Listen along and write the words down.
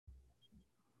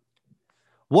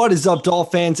What is up,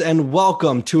 Dolphins, and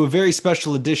welcome to a very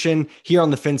special edition here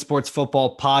on the Fin Sports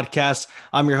Football Podcast.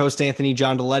 I'm your host, Anthony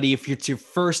John Deletti. If it's your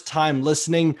first time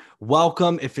listening,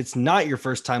 welcome. If it's not your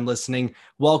first time listening,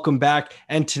 welcome back.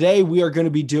 And today we are going to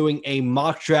be doing a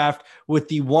mock draft with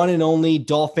the one and only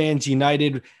Dolphins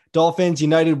United. Dolphins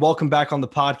United, welcome back on the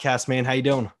podcast, man. How you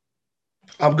doing?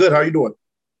 I'm good. How are you doing?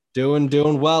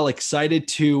 Doing well. Excited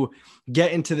to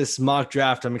get into this mock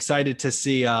draft. I'm excited to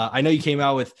see. I know you came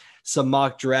out with some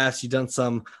mock drafts. You've done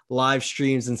some live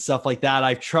streams and stuff like that.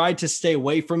 I've tried to stay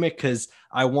away from it because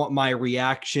I want my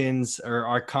reactions or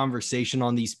our conversation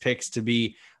on these picks to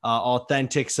be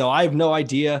authentic. So I have no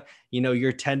idea,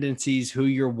 your tendencies, who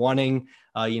you're wanting,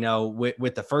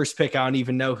 with the first pick. I don't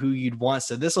even know who you'd want.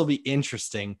 So this will be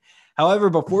interesting.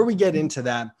 However, before we get into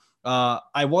that,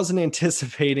 I wasn't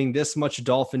anticipating this much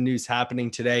Dolphin news happening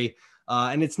today.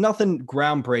 And it's nothing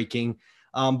groundbreaking,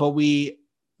 but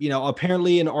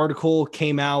apparently an article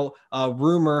came out.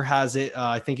 Rumor has it.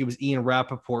 I think it was Ian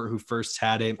Rappaport who first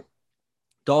had it.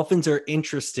 Dolphins are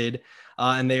interested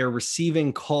and they are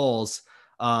receiving calls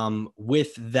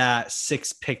with that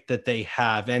sixth pick that they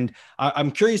have. And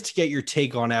I'm curious to get your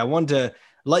take on it. I wanted to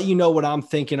let you know what I'm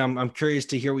thinking. I'm curious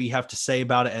to hear what you have to say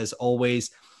about it as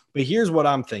always. But here's what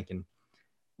I'm thinking.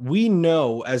 We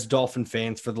know as Dolphin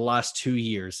fans for the last 2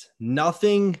 years,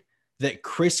 nothing that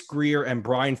Chris Grier and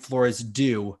Brian Flores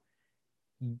do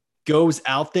goes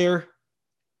out there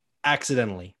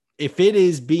accidentally. If it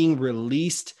is being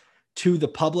released to the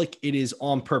public, it is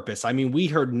on purpose. I mean, we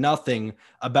heard nothing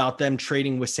about them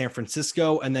trading with San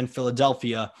Francisco and then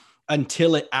Philadelphia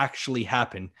until it actually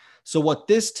happened. So what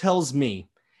this tells me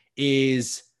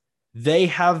is they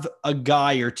have a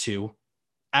guy or two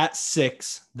at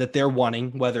 6 that they're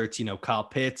wanting, whether it's, Kyle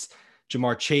Pitts,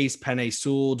 Jamar Chase, Penei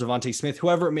Sewell, Devontae Smith,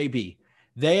 whoever it may be.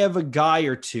 They have a guy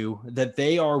or two that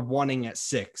they are wanting at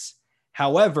 6.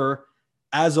 However,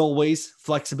 as always,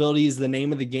 flexibility is the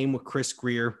name of the game with Chris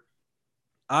Grier.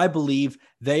 I believe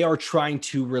they are trying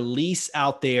to release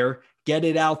out there, get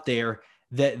it out there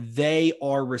that they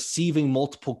are receiving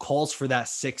multiple calls for that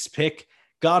 6th pick.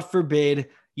 God forbid,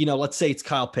 let's say it's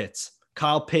Kyle Pitts.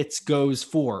 Kyle Pitts goes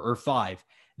 4 or 5.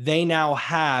 They now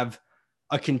have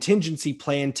a contingency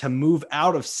plan to move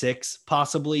out of 6,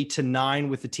 possibly to 9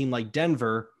 with a team like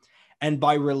Denver. And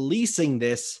by releasing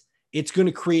this, it's going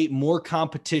to create more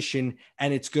competition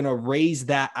and it's going to raise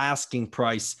that asking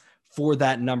price for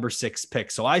that number 6 pick.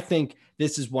 So I think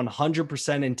this is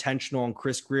 100% intentional on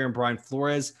Chris Grier and Brian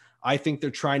Flores. I think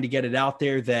they're trying to get it out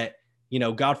there that,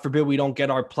 God forbid we don't get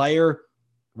our player.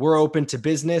 We're open to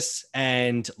business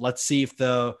and let's see if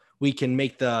we can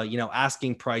make the,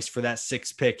 asking price for that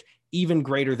 6th pick even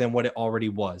greater than what it already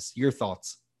was. Your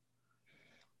thoughts?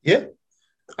 Yeah,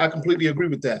 I completely agree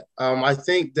with that. I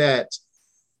think that,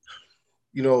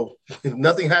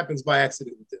 nothing happens by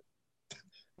accident with them.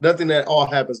 Nothing at all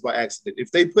happens by accident.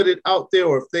 If they put it out there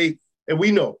and we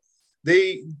know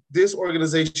this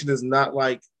organization is not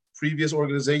like previous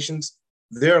organizations.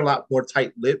 They're a lot more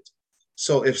tight-lipped.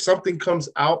 So if something comes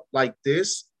out like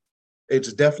this,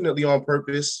 it's definitely on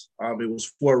purpose. It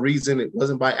was for a reason. It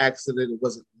wasn't by accident. It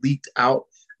wasn't leaked out.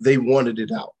 They wanted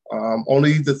it out.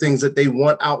 Only the things that they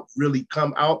want out really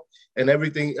come out, and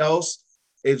everything else,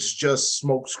 it's just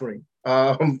smokescreen.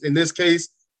 In this case,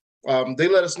 they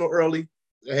let us know early,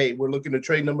 hey, we're looking to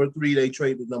trade number 3. They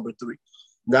traded number 3.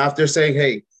 Now, if they're saying,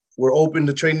 hey, we're open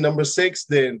to trade number 6,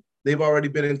 then they've already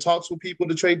been in talks with people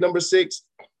to trade number 6.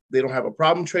 They don't have a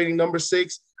problem trading number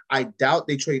 6. I doubt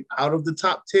they trade out of the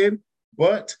top 10.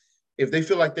 But if they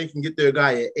feel like they can get their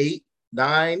guy at 8,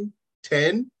 9,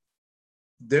 10,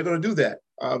 they're going to do that.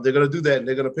 They're going to do that, and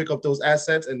they're going to pick up those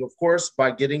assets. And, of course,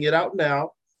 by getting it out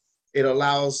now, it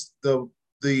allows the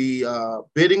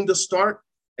bidding to start,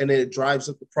 and then it drives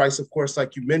up the price, of course,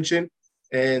 like you mentioned,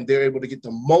 and they're able to get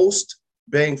the most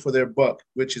bang for their buck,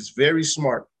 which is very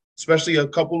smart, especially a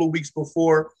couple of weeks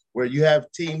before where you have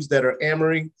teams that are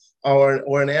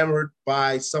or enamored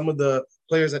by some of the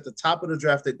players at the top of the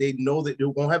draft that they know that they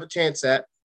won't have a chance at,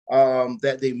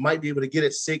 that they might be able to get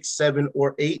at 6, 7,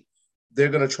 or 8. They're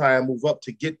going to try and move up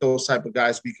to get those type of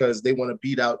guys because they want to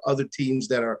beat out other teams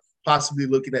that are possibly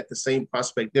looking at the same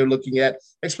prospect they're looking at,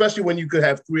 especially when you could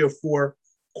have 3 or 4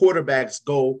 quarterbacks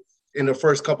go in the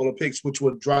first couple of picks, which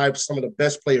would drive some of the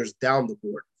best players down the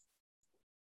board.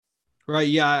 Right.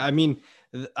 Yeah. I mean,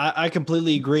 I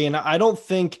completely agree. And I don't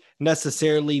think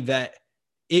necessarily that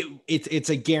it's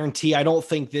a guarantee. I don't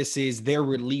think they're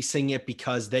releasing it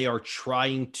because they are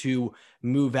trying to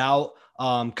move out.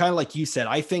 Kind of like you said,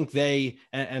 I think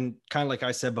and kind of like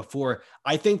I said before,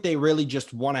 I think they really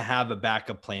just want to have a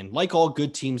backup plan like all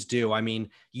good teams do. I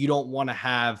mean, you don't want to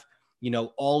have,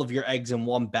 all of your eggs in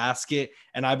one basket.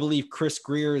 And I believe Chris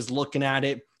Greer is looking at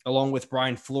it along with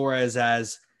Brian Flores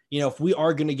as, if we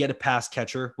are going to get a pass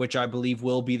catcher, which I believe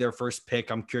will be their first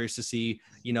pick, I'm curious to see,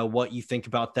 what you think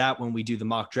about that when we do the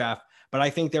mock draft. But I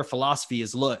think their philosophy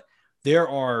is, look, there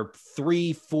are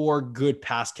 3-4 good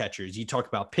pass catchers. You talk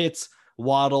about Pitts,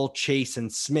 Waddle, Chase,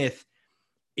 and Smith.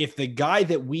 If the guy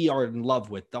that we are in love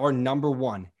with, our number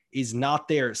one, is not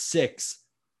there at 6,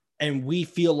 and we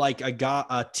feel like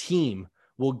a team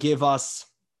will give us,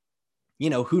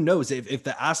 who knows, if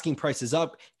the asking price is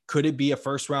up, could it be a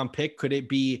first round pick? Could it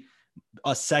be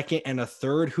a second and a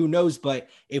third? Who knows? But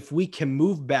if we can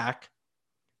move back,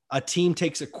 a team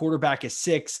takes a quarterback at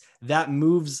 6, that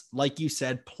moves, like you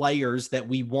said, players that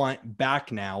we want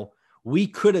back now. We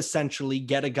could essentially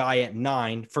get a guy at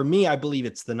 9. For me, I believe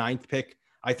it's the 9th pick.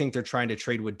 I think they're trying to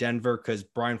trade with Denver because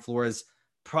Brian Flores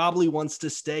probably wants to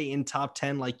stay in top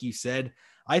 10, like you said.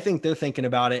 I think they're thinking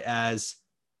about it as,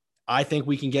 I think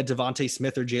we can get Devontae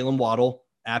Smith or Jalen Waddle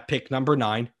at pick number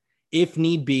 9. If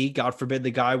need be, God forbid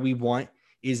the guy we want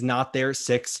is not there at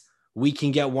 6, we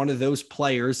can get one of those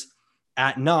players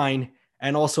at 9,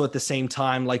 and also at the same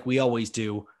time, like we always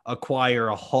do, acquire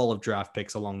a haul of draft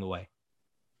picks along the way.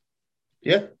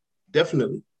 Yeah,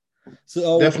 definitely.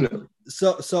 So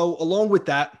along with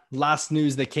that, last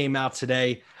news that came out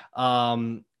today,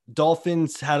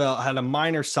 Dolphins had a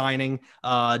minor signing.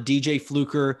 DJ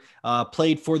Fluker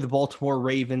played for the Baltimore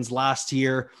Ravens last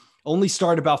year, only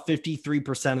started about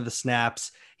 53% of the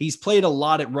snaps. He's played a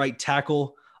lot at right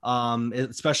tackle,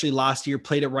 especially last year,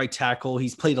 played at right tackle.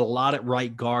 He's played a lot at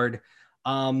right guard.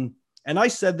 And I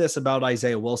said this about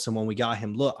Isaiah Wilson when we got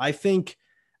him. Look, I think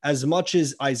as much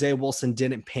as Isaiah Wilson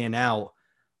didn't pan out,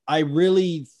 I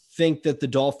really think that the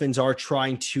Dolphins are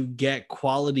trying to get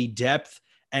quality depth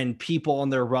and people on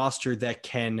their roster that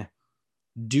can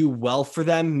do well for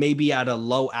them, maybe at a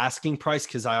low asking price.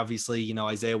 Cause obviously,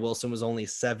 Isaiah Wilson was only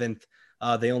 7th.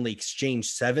 They only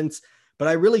exchanged 7ths, but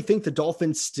I really think the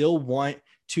Dolphins still want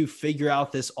to figure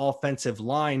out this offensive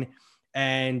line.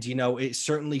 And, it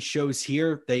certainly shows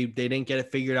here. They didn't get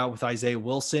it figured out with Isaiah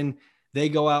Wilson. They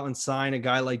go out and sign a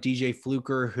guy like DJ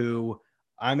Fluker, who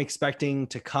I'm expecting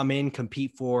to come in,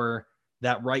 compete for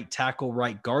that right tackle,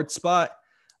 right guard spot.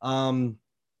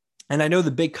 And I know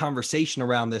the big conversation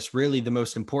around this, really the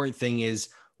most important thing is,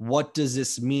 what does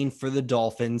this mean for the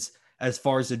Dolphins as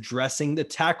far as addressing the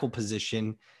tackle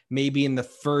position, maybe in the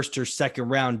first or second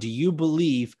round? Do you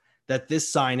believe that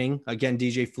this signing, again,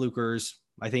 DJ Fluker's,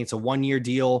 I think it's a 1-year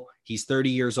deal. He's 30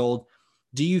 years old.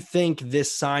 Do you think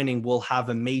this signing will have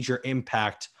a major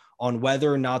impact on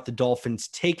whether or not the Dolphins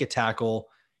take a tackle,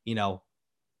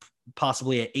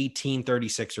 possibly at 18,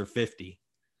 36, or 50?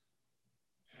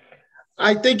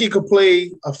 I think it could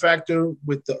play a factor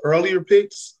with the earlier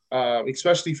picks,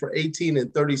 especially for 18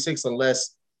 and 36,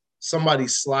 unless somebody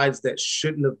slides that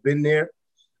shouldn't have been there.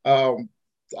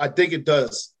 I think it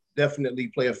does definitely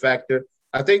play a factor.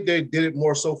 I think they did it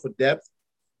more so for depth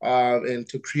and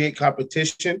to create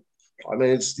competition. I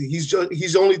mean,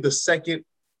 he's only the second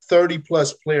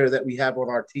 30-plus player that we have on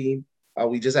our team.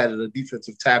 We just added a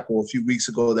defensive tackle a few weeks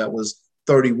ago that was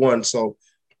 31. So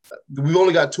we've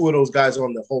only got 2 of those guys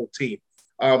on the whole team.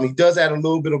 He does add a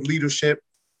little bit of leadership.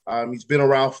 He's been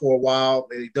around for a while,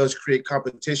 and he does create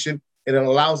competition, and it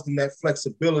allows them that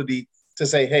flexibility to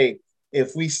say, hey,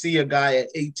 if we see a guy at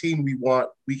 18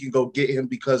 we can go get him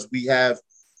because we have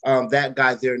that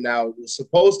guy there now. It was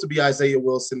supposed to be Isaiah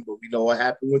Wilson, but we know what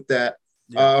happened with that.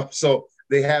 Yeah. So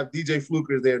they have DJ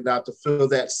Fluker there now to fill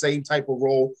that same type of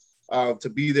role, to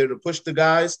be there to push the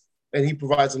guys. And he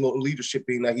provides a little leadership,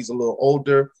 being that he's a little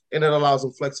older, and it allows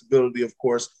them flexibility, of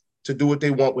course, to do what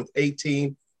they want with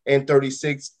 18 and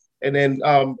 36. And then,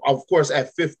 of course,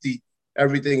 at 50,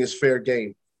 everything is fair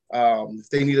game. If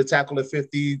they need a tackle at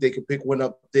 50, they can pick one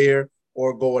up there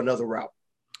or go another route.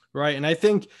 Right. And I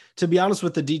think, to be honest,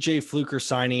 with the DJ Fluker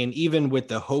signing, and even with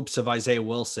the hopes of Isaiah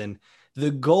Wilson,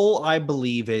 the goal, I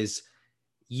believe, is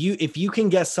if you can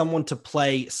get someone to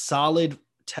play solid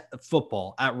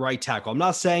football at right tackle. I'm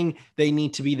not saying they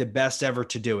need to be the best ever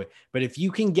to do it, but if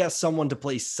you can get someone to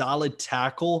play solid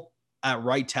tackle at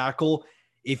right tackle,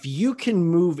 if you can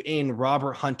move in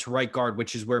Robert Hunt to right guard,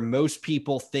 which is where most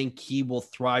people think he will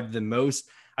thrive the most,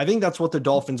 I think that's what the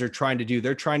Dolphins are trying to do.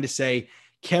 They're trying to say,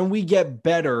 can we get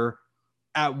better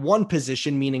at one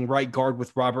position, meaning right guard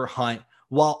with Robert Hunt,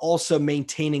 while also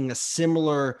maintaining a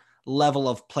similar level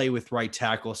of play with right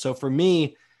tackle? So for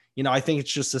me, I think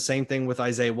it's just the same thing with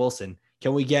Isaiah Wilson.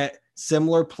 Can we get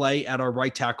similar play at our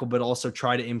right tackle, but also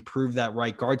try to improve that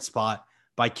right guard spot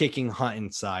by kicking Hunt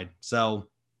inside? So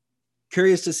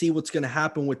curious to see what's going to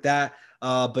happen with that.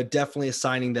 but definitely a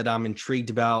signing that I'm intrigued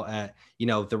about at,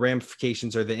 the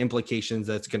ramifications or the implications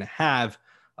that's going to have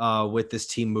with this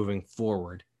team moving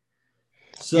forward.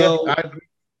 Yeah, So, I agree.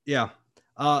 yeah.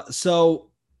 So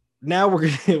now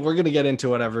we're gonna get into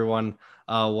what everyone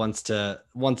wants to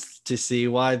see,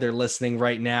 why they're listening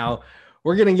right now.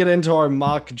 We're gonna get into our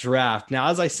mock draft. Now,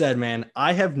 as I said, man,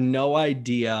 I have no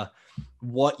idea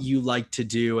what you like to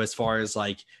do as far as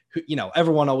like,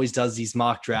 everyone always does these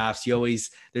mock drafts.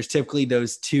 There's typically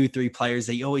those 2-3 players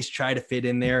that you always try to fit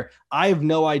in there. I have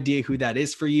no idea who that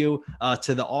is for you.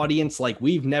 To the audience, like,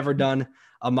 we've never done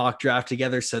a mock draft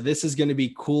together, so this is going to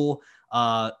be cool.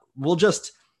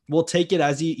 We'll take it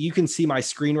as you can see my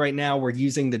screen right now. We're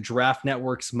using the Draft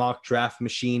Network's mock draft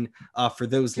machine for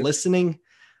those listening.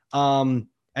 And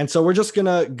so we're just going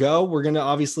to go. We're going to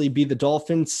obviously be the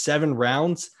Dolphins, 7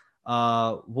 rounds.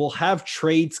 We'll have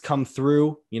trades come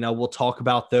through. We'll talk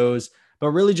about those, but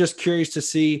really just curious to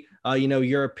see,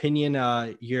 your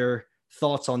opinion, your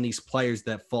thoughts on these players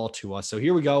that fall to us. So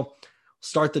here we go.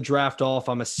 Start the draft off.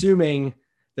 I'm assuming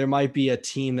there might be a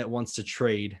team that wants to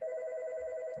trade.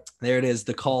 There it is,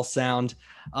 the call sound.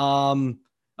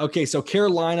 Okay, so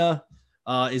Carolina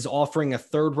is offering a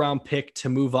 3rd-round pick to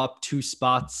move up 2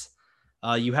 spots.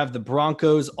 You have the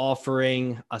Broncos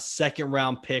offering a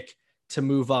 2nd-round pick to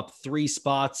move up 3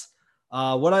 spots.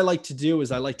 What I like to do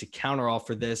is I like to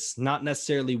counteroffer this, not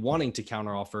necessarily wanting to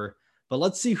counteroffer, but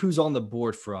let's see who's on the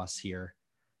board for us here.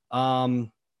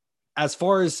 As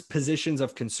far as positions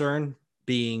of concern,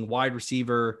 being wide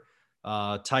receiver,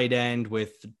 tight end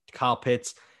with Kyle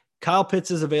Pitts. Kyle Pitts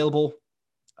is available.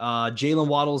 Jalen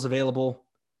Waddle is available.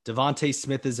 Devontae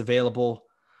Smith is available.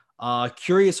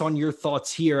 Curious on your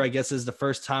thoughts here. I guess is the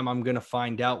first time I'm going to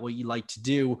find out what you like to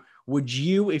do. Would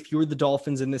you, if you're the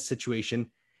Dolphins in this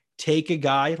situation, take a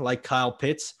guy like Kyle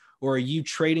Pitts, or are you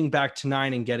trading back to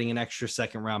 9 and getting an extra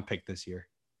 2nd-round pick this year?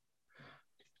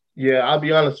 Yeah, I'll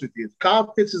be honest with you. If Kyle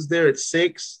Pitts is there at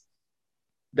 6,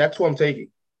 that's what I'm taking.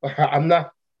 I'm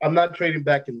not trading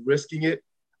back and risking it.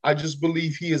 I just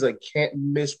believe he is a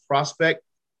can't-miss prospect.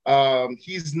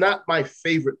 He's not my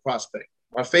favorite prospect.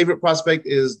 My favorite prospect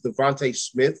is Devontae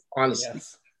Smith, honestly.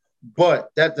 Yes. But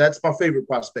that's my favorite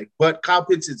prospect. But Kyle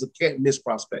Pitts is a can't-miss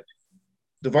prospect.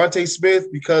 Devontae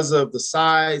Smith, because of the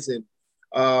size and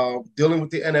dealing with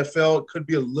the NFL, could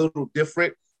be a little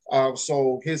different.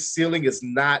 So his ceiling is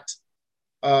not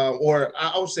or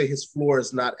I would say his floor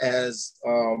is not as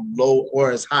low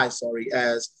or as high,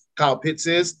 as Kyle Pitts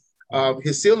is.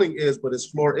 His ceiling is, but his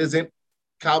floor isn't.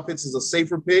 Kyle Pitts is a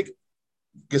safer pick.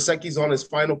 Gesicki's on his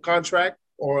final contract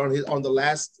or on the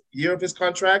last year of his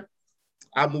contract.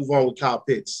 I move on with Kyle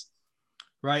Pitts.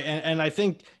 Right. And I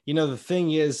think, the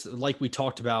thing is, like we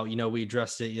talked about, we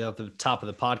addressed it at the top of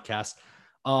the podcast.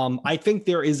 I think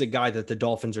there is a guy that the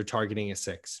Dolphins are targeting at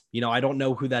 6. I don't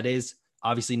know who that is.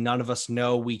 Obviously, none of us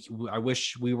know. I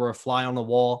wish we were a fly on the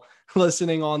wall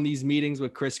listening on these meetings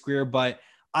with Chris Grier, but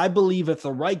I believe if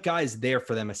the right guy is there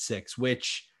for them at 6,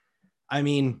 which, I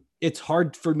mean, it's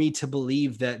hard for me to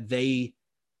believe that they,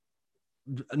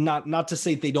 not to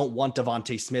say they don't want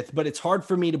Devontae Smith, but it's hard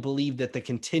for me to believe that the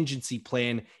contingency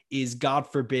plan is,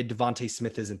 God forbid, Devontae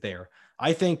Smith isn't there.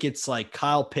 I think it's like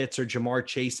Kyle Pitts or Jamar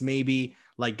Chase, maybe.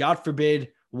 Like, God forbid,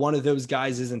 one of those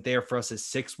guys isn't there for us at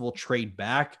 6, we'll trade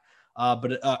back.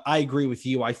 But I agree with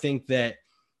you. I think that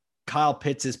Kyle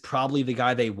Pitts is probably the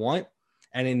guy they want.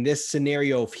 And in this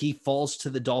scenario, if he falls to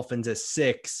the Dolphins at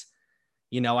 6,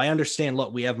 I understand,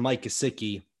 look, we have Mike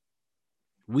Gesicki.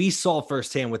 We saw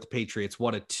firsthand with the Patriots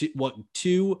what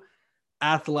two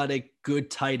athletic, good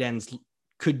tight ends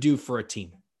could do for a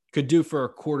team, could do for a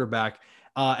quarterback,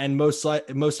 and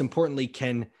most importantly,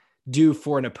 can do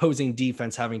for an opposing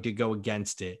defense having to go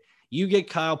against it. You get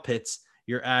Kyle Pitts,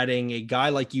 you're adding a guy,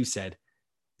 like you said,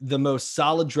 the most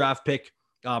solid draft pick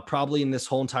probably in this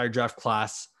whole entire draft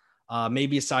class,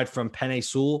 maybe aside from Penei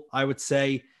Sewell, I would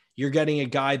say. You're getting a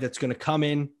guy that's going to come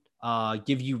in,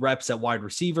 give you reps at wide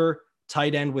receiver,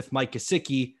 tight end with Mike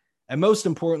Gesicki, and most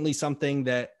importantly, something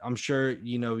that I'm sure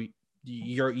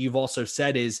you've also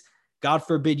said is, God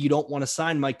forbid you don't want to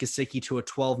sign Mike Gesicki to a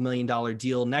 $12 million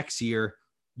deal next year.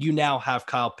 You now have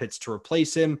Kyle Pitts to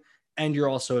replace him, and you're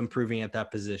also improving at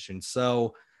that position.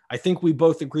 So I think we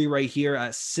both agree right here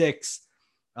at 6.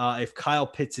 If Kyle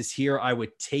Pitts is here, I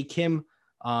would take him.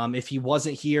 If he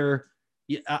wasn't here,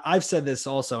 I've said this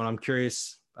also, and I'm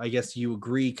curious, I guess you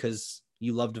agree because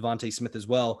you love Devontae Smith as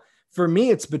well. For me,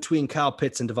 it's between Kyle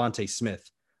Pitts and Devontae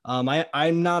Smith.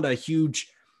 I'm not a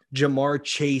huge Jamar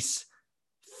Chase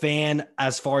fan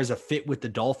as far as a fit with the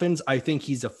Dolphins. I think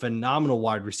he's a phenomenal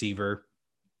wide receiver,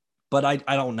 but I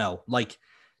don't know. Like,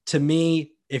 to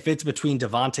me, if it's between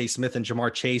Devontae Smith and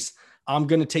Jamar Chase, I'm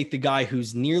going to take the guy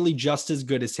who's nearly just as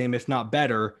good as him, if not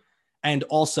better, and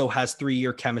also has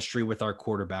 3-year chemistry with our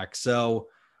quarterback. So,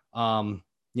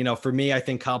 for me, I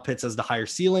think Kyle Pitts has the higher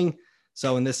ceiling.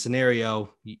 So in this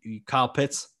scenario, Kyle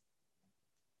Pitts.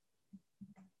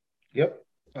 Yep.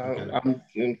 Okay. I'm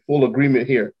in full agreement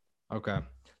here. Okay.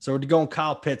 So we're going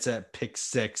Kyle Pitts at pick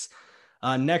 6.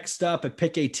 Next up at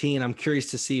pick 18, I'm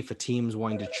curious to see if a team's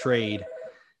wanting to trade.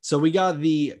 So we got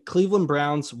the Cleveland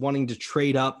Browns wanting to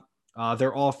trade up.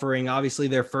 They're offering, obviously,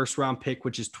 their first round pick,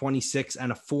 which is 26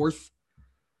 and a 4th.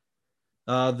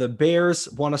 The Bears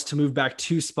want us to move back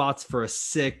 2 spots for a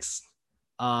 6th.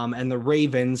 And the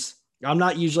Ravens, I'm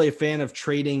not usually a fan of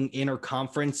trading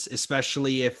interconference,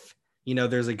 especially if,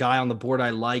 there's a guy on the board I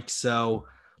like. So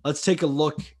let's take a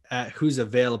look at who's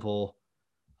available.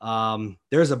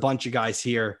 There's a bunch of guys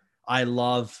here I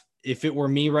love. If it were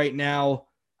me right now,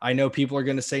 I know people are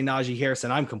going to say Najee Harris,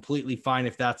 and I'm completely fine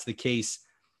if that's the case.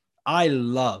 I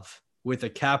love, with a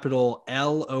capital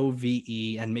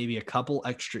L-O-V-E and maybe a couple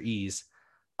extra E's,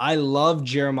 I love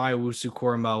Jeremiah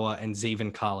Owusu-Koramoah and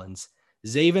Zaven Collins.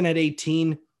 Zaven at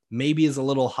 18 maybe is a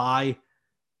little high,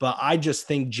 but I just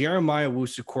think Jeremiah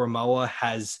Owusu-Koramoah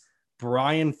has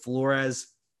Brian Flores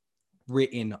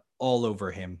written all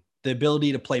over him. The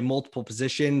ability to play multiple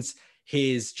positions,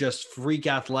 his just freak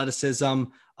athleticism,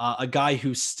 a guy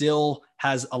who still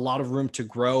has a lot of room to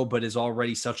grow, but is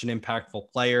already such an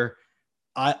impactful player.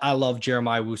 I love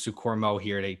Jeremiah Owusu-Koramoah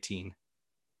here at 18.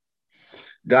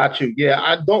 Got you. Yeah,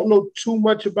 I don't know too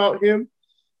much about him.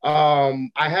 I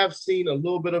have seen a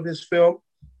little bit of his film.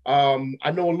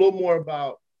 I know a little more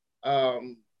about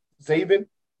Zaven,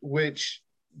 which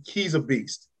he's a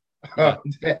beast. Yeah.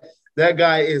 That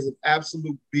guy is an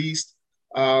absolute beast.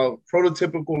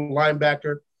 Prototypical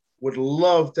linebacker. Would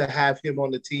love to have him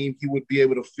on the team. He would be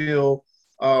able to fill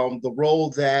the role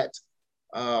that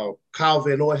Kyle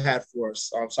Van Noy had for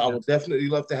us. So I would definitely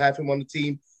love to have him on the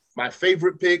team. My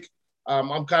favorite pick,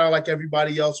 I'm kind of like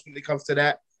everybody else when it comes to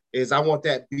that, is I want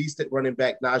that beast at running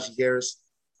back, Najee Harris.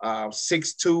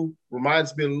 6'2",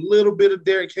 reminds me a little bit of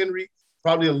Derrick Henry,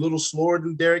 probably a little slower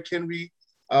than Derrick Henry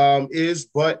is,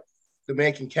 but the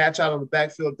man can catch out of the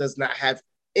backfield, does not have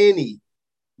any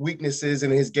weaknesses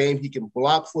in his game. He can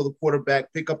block for the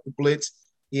quarterback, pick up the blitz.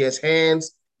 He has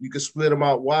hands. You can split him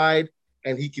out wide,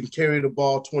 and he can carry the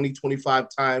ball 20, 25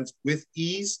 times with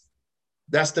ease.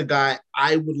 That's the guy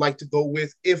I would like to go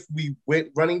with if we went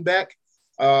running back.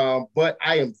 But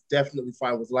I am definitely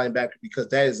fine with linebacker because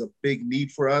that is a big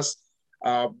need for us.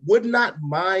 Would not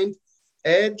mind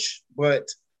edge, but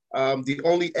the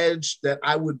only edge that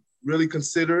I would really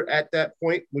consider at that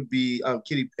point would be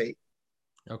Kitty Pay.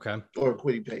 Okay. Or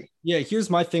Kwity Paye. Yeah,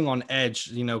 here's my thing on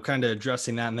edge, kind of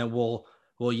addressing that, and then we'll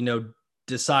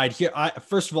decide here.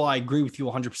 First of all, I agree with you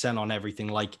 100% on everything.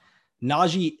 Like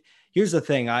Najee, here's the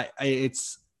thing.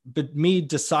 It's me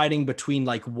deciding between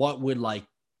like what would like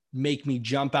make me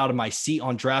jump out of my seat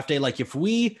on draft day. Like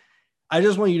I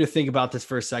just want you to think about this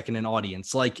for a second in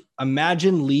audience. Like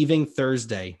imagine leaving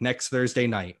next Thursday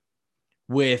night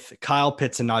with Kyle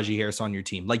Pitts and Najee Harris on your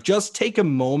team. Like just take a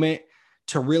moment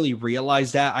to really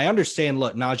realize that. I understand,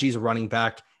 look, Najee's a running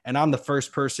back, and I'm the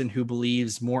first person who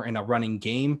believes more in a running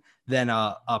game than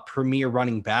a premier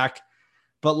running back.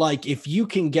 But like, if you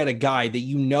can get a guy that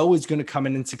is going to come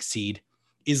in and succeed,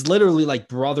 is literally like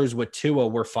brothers with Tua,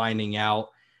 we're finding out.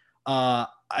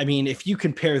 I mean, if you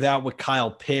compare that with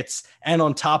Kyle Pitts, and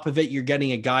on top of it, you're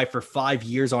getting a guy for 5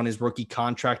 years on his rookie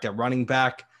contract at running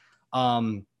back.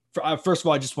 First of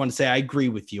all, I just want to say I agree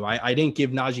with you. I didn't give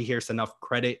Najee Harris enough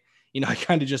credit. I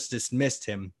kind of just dismissed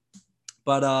him.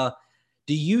 But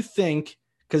do you think,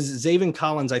 because Zaven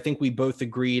Collins, I think we both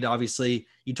agreed, obviously,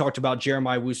 you talked about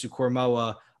Jeremiah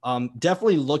Owusu-Koramoah.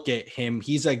 Definitely look at him.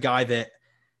 He's a guy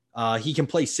that he can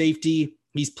play safety.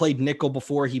 He's played nickel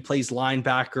before. He plays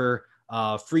linebacker.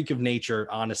 Freak of nature,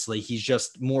 honestly. He's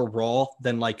just more raw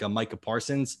than like a Micah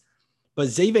Parsons. But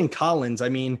Zaven Collins, I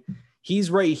mean,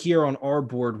 he's right here on our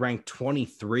board, ranked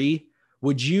 23.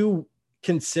 Would you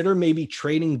consider maybe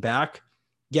trading back,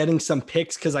 getting some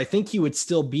picks? Because I think he would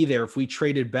still be there if we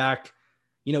traded back,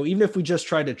 even if we just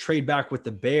tried to trade back with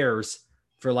the Bears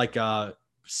for like a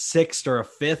 6th or a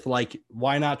 5th, like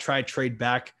why not trade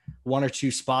back 1 or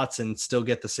 2 spots and still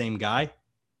get the same guy?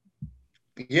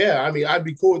 Yeah, I mean, I'd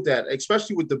be cool with that,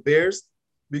 especially with the Bears,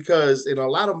 because in a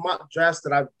lot of mock drafts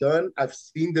that I've done, I've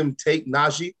seen them take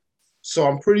Najee. So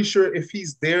I'm pretty sure if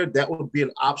he's there, that would be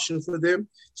an option for them.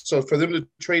 So for them to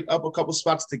trade up a couple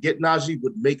spots to get Najee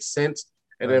would make sense.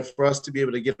 And Right. then for us to be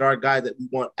able to get our guy that we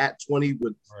want at 20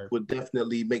 Right. would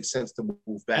definitely make sense to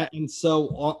move back. And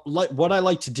so what I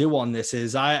like to do on this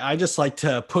is I just like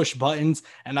to push buttons,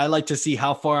 and I like to see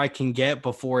how far I can get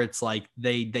before it's like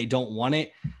they don't want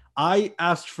it. I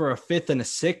asked for a fifth and a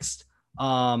sixth.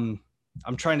 I'm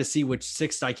trying to see which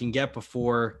sixth I can get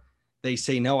before they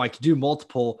say no. I could do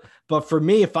multiple, but for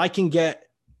me, if I can get,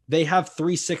 they have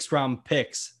 3 6th-round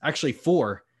picks, actually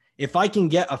 4. If I can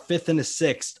get a fifth and a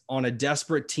sixth on a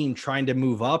desperate team trying to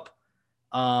move up,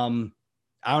 I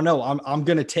don't know. I'm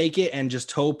gonna take it and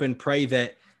just hope and pray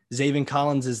that Zaven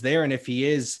Collins is there, and if he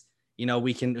is,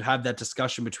 we can have that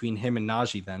discussion between him and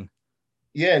Najee then.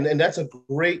 Yeah, and that's a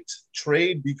great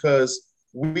trade because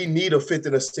we need a fifth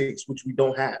and a sixth, which we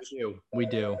don't have. We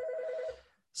do.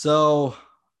 So,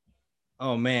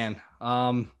 oh man,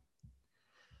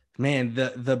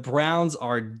 the Browns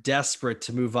are desperate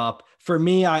to move up. For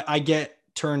me, I get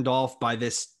turned off by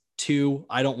this 2.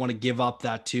 I don't want to give up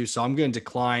that 2, so I'm going to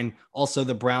decline. Also,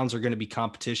 the Browns are going to be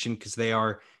competition because they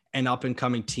are an up and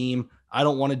coming team. I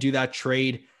don't want to do that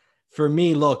trade. For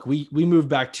me, look, we moved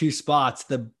back 2 spots.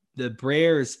 The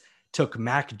Bears took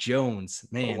Mac Jones.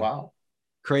 Man, oh, wow,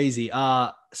 crazy.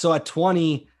 So at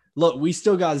 20, look, we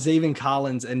still got Zaven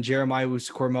Collins and Jeremiah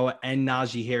Owusu-Koramoah and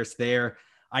Najee Harris there.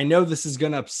 I know this is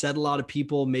going to upset a lot of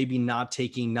people, maybe not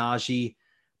taking Najee,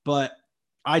 but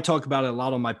I talk about it a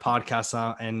lot on my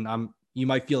podcast, and you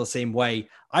might feel the same way.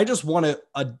 I just want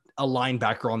a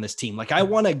linebacker on this team. Like, I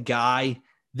want a guy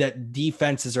that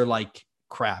defenses are like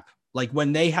crap. Like,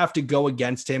 when they have to go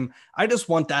against him, I just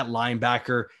want that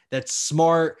linebacker that's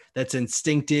smart, that's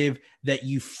instinctive, that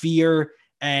you fear.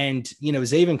 And,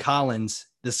 Zaven Collins,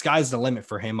 the sky's the limit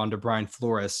for him under Brian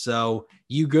Flores. So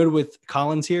you good with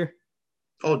Collins here?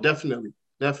 Oh, definitely.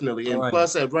 And right.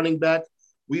 Plus, at running back,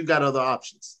 we've got other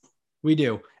options. We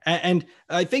do. And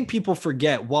I think people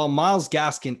forget, while Myles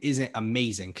Gaskin isn't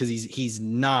amazing, because he's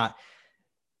not,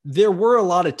 there were a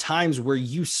lot of times where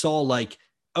you saw, like,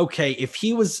 okay, if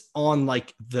he was on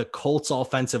like the Colts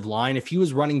offensive line, if he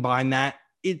was running behind that,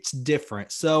 it's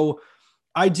different. So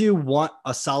I do want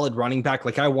a solid running back.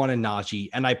 Like, I want a Najee,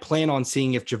 and I plan on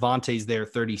seeing if Javante's there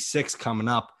 36 coming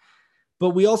up.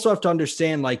 But we also have to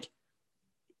understand, like,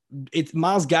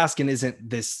 Myles Gaskin isn't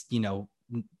this,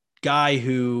 guy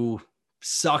who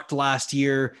sucked last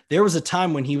year. There was a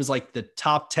time when he was like the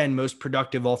top 10 most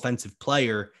productive offensive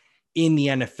player in the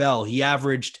NFL. He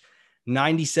averaged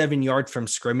 97 yards from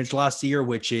scrimmage last year,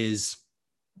 which is,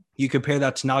 you compare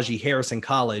that to Najee Harris in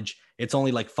college, it's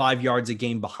only like 5 yards a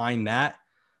game behind that.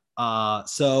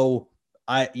 So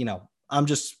I love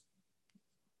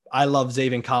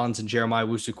Zaven Collins and Jeremiah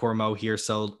Owusu-Koramoah here.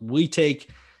 So we take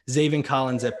Zaven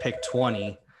Collins at pick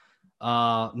 20.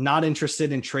 Not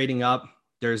interested in trading up.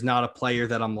 There's not a player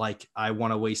that I'm like, I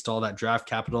want to waste all that draft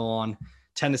capital on.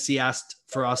 Tennessee asked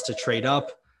for us to trade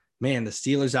up. Man, the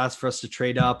Steelers asked for us to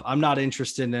trade up. I'm not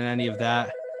interested in any of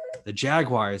that. The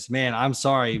Jaguars, man, I'm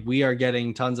sorry. We are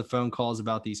getting tons of phone calls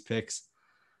about these picks.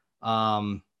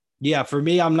 Yeah, for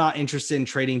me, I'm not interested in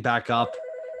trading back up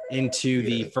into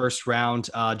the first round,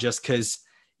 just because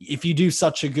if you do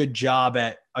such a good job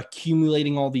at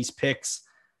accumulating all these picks,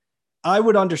 I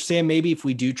would understand maybe if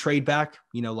we do trade back,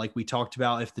 like we talked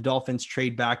about, if the Dolphins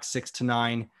trade back 6 to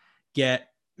 9, get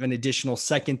an additional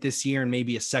second this year and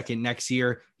maybe a second next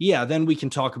year. Yeah, then we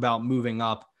can talk about moving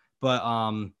up. But,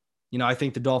 I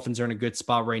think the Dolphins are in a good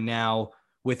spot right now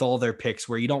with all their picks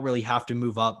where you don't really have to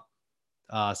move up.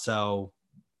 So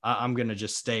I'm going to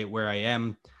just stay where I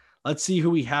am. Let's see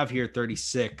who we have here,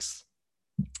 36.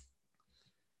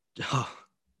 Oh,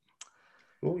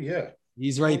 yeah.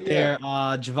 He's right there.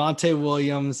 Javonte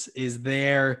Williams is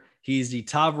there. He's the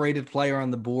top rated player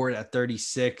on the board at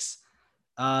 36.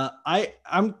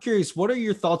 I'm curious, what are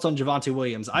your thoughts on Javonte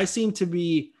Williams? I seem to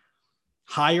be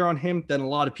higher on him than a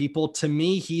lot of people. To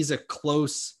me, he's a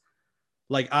close,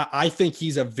 like, I think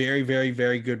he's a very, very,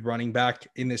 very good running back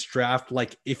in this draft.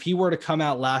 Like, if he were to come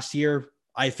out last year,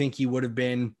 I think he would have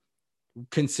been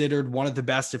considered one of the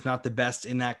best, if not the best,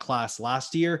 in that class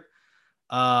last year.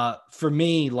 For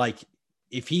me, like,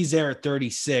 if he's there at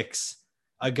 36,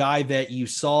 a guy that you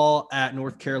saw at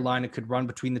North Carolina could run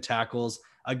between the tackles,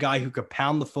 a guy who could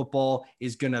pound the football,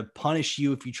 is going to punish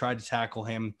you if you try to tackle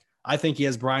him. I think he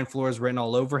has Brian Flores written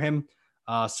all over him.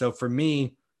 So for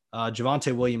me,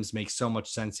 Javonte Williams makes so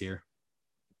much sense here.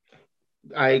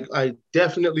 I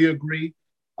definitely agree.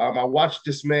 I watched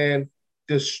this man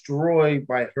destroy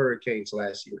my Hurricanes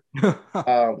last year.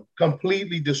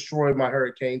 Completely destroy my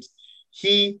Hurricanes.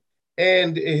 He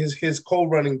and his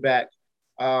co-running back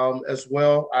as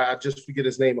well. I just forget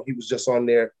his name. He was just on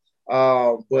there.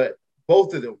 But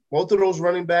both of those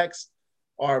running backs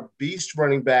are beast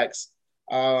running backs.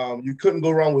 You couldn't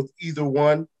go wrong with either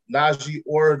one, Najee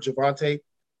or Javonte.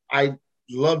 I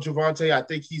love Javonte. I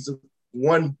think he's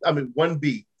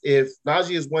 1B. If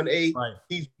Najee is 1A, Right.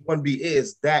 he's 1B. It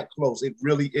is that close. It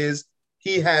really is.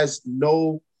 He has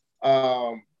no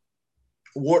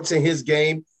warts in his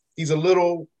game. He's a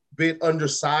little bit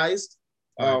undersized,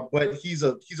 Right. but he's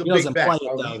a He big doesn't play back.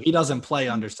 it though. He doesn't play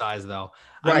undersized though.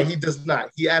 I Right, mean, he does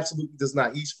not. He absolutely does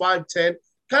not. He's 5'10".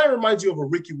 Kind of reminds you of a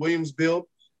Ricky Williams build.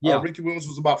 yeah. Ricky Williams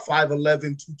was about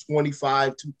 5'11",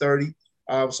 225, 230.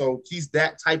 So he's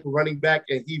that type of running back,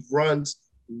 and he runs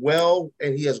well,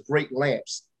 and he has great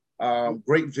lamps,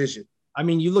 great vision. I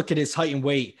mean, you look at his height and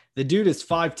weight. The dude is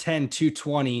 5'10",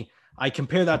 220. I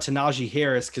compare that to Najee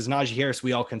Harris because Najee Harris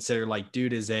we all consider like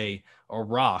dude is a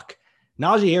rock.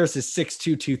 Najee Harris is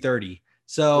 6'2", 230.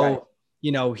 So, Right.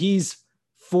 you know, he's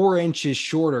 4 inches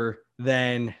shorter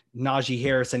than Najee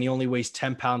Harris and he only weighs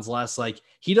 10 pounds less. Like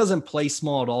he doesn't play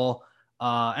small at all.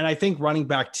 And I think running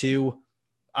back too,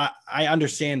 I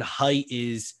understand height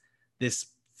is this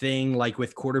thing like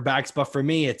with quarterbacks, but for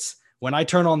me, it's when I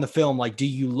turn on the film, like, do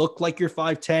you look like you're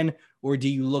 5'10" or do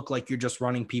you look like you're just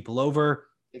running people over?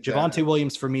 Exactly. Javonte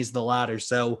Williams for me is the latter.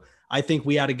 So I think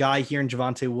we had a guy here in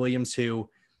Javonte Williams who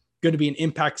going to be an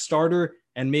impact starter,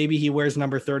 and maybe he wears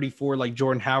number 34 like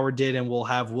Jordan Howard did, and we'll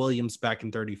have Williams back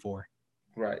in 34.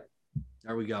 Right.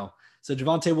 There we go. So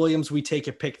Javonte Williams, we take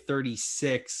a pick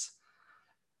 36.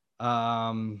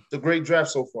 It's a great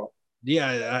draft so far.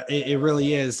 Yeah, it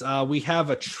really is. We have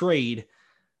a trade.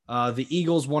 The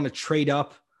Eagles want to trade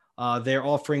up. They're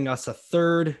offering us a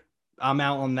third. I'm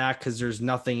out on that because there's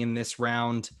nothing in this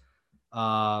round.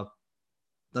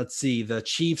 Let's see. The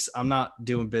Chiefs, I'm not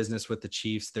doing business with the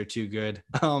Chiefs. They're too good.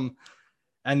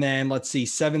 And then let's see,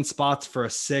 7 spots for a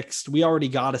 6th. We already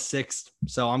got a 6th,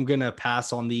 so I'm going to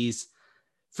pass on these.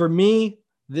 For me,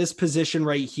 this position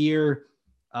right here,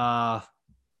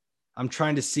 I'm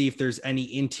trying to see if there's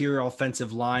any interior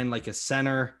offensive line like a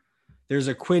center. There's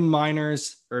a Quinn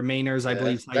Miners or Mainers, I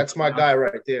believe. That's my guy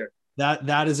right there.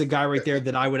 That is a guy right there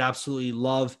that I would absolutely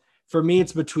love. For me,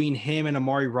 it's between him and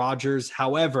Amari Rodgers.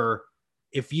 However,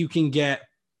 if you can get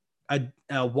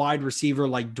a wide receiver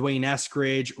like Dwayne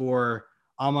Eskridge or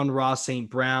Amon-Ra St.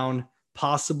 Brown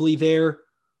possibly there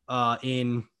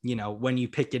in, you know, when you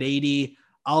pick at 80,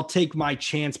 I'll take my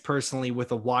chance personally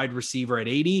with a wide receiver at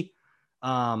 80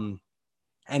 and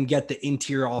get the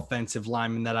interior offensive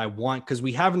lineman that I want because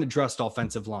we haven't addressed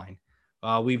offensive line.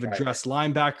 We've addressed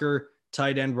linebacker,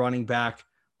 tight end, running back.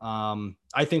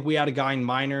 I think we had a guy in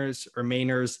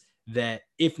Mainers that,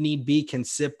 if need be, can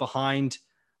sit behind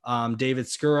David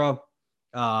Skura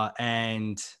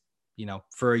and, you know,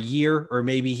 for a year, or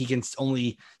maybe he can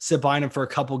only sit behind him for a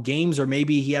couple games, or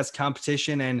maybe he has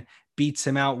competition and beats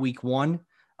him out week 1.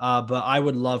 But I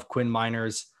would love Quinn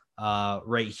Miners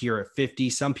right here at 50.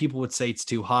 Some people would say it's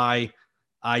too high.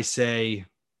 I say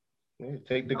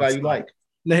take the guy you like.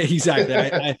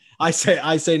 Exactly. I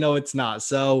say no, it's not.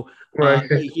 So right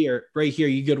here,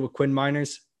 you good with Quinn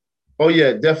Miners? Oh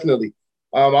yeah, definitely.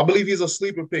 I believe he's a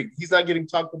sleeper pick. He's not getting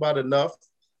talked about enough.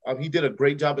 He did a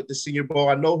great job at the Senior Bowl.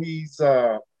 I know he's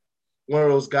one of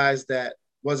those guys that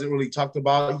wasn't really talked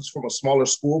about. He's from a smaller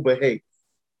school, but hey,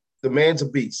 the man's a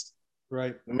beast.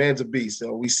 Right. The man's a beast.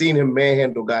 So we've seen him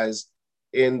manhandle guys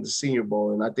in the Senior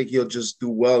Bowl, and I think he'll just do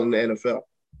well in the NFL.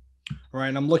 Right.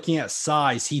 And I'm looking at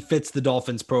size. He fits the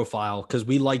Dolphins profile because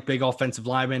we like big offensive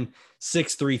linemen,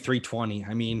 6'3", 320.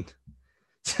 I mean,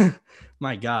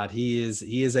 my God, he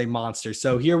is a monster.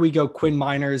 So here we go, Quinn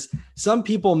Miners. Some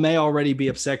people may already be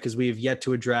upset because we have yet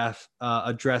to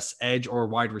address edge or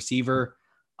wide receiver.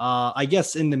 I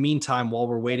guess in the meantime, while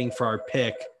we're waiting for our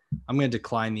pick, I'm going to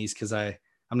decline these because I'm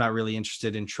not really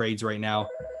interested in trades right now.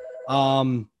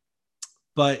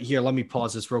 But here, let me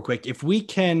pause this real quick. If we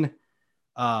can,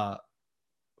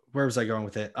 where was I going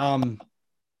with it?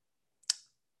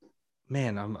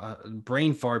 Man, I'm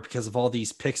brain fart because of all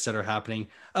these picks that are happening.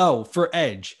 Oh, for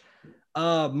edge.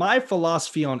 My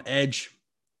philosophy on edge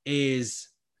is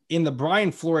in the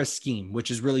Brian Flores scheme, which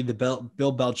is really the Bill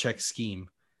Belichick scheme.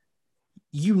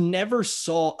 You never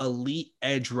saw elite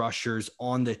edge rushers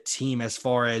on the team, as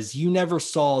far as you never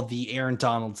saw the Aaron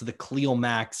Donalds, the Khalil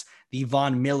Macks, the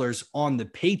Von Millers on the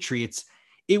Patriots.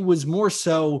 It was more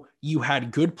so you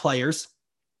had good players,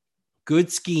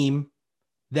 good scheme,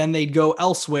 then they'd go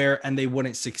elsewhere and they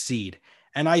wouldn't succeed.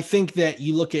 And I think that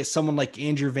you look at someone like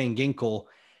Andrew Van Ginkel,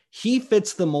 he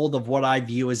fits the mold of what I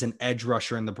view as an edge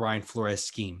rusher in the Brian Flores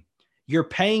scheme. You're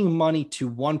paying money to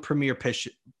one premier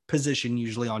position,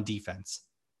 usually on defense.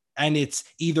 And it's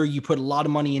either you put a lot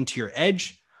of money into your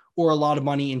edge or a lot of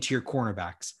money into your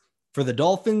cornerbacks. For the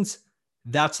Dolphins,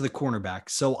 that's the cornerback.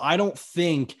 So I don't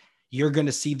think you're going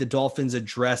to see the Dolphins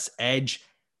address edge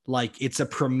like it's a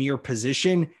premier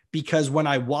position, because when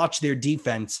I watch their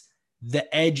defense,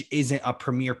 the edge isn't a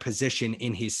premier position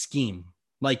in his scheme.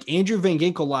 Like Andrew Van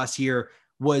Ginkel last year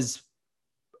was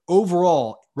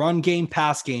overall run game,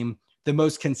 pass game, the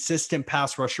most consistent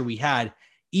pass rusher we had,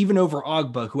 even over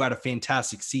Ogba, who had a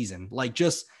fantastic season. Like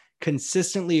just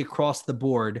consistently across the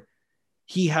board,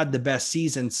 he had the best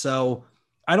season. So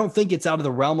I don't think it's out of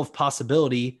the realm of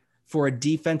possibility for a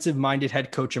defensive minded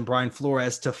head coach in Brian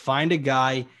Flores to find a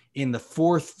guy in the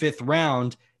 4th, 5th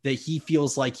round that he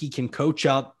feels like he can coach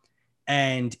up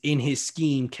and in his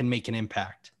scheme can make an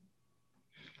impact.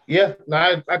 Yeah,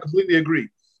 no, I completely agree.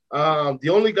 The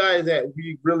only guy that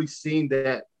we really seen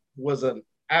that was an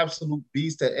absolute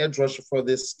beast at edge rusher for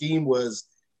this scheme was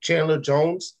Chandler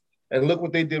Jones. And look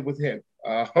what they did with him.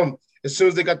 As soon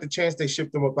as they got the chance, they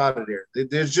shipped him up out of there.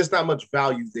 There's just not much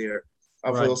value there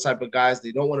for those type of guys.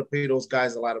 They don't want to pay those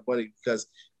guys a lot of money because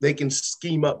they can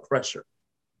scheme up pressure.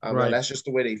 And that's just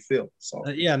the way they feel. So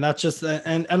yeah, and that's just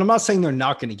and I'm not saying they're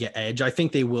not going to get edge. I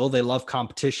think they will. They love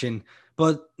competition,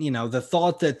 but the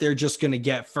thought that they're just going to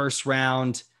get first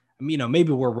round,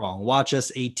 maybe we're wrong. Watch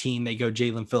us 18, they go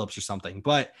Jalen Phillips or something.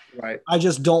 But I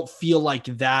just don't feel like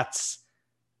that's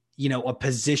a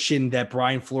position that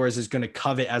Brian Flores is going to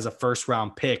covet as a first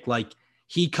round pick. Like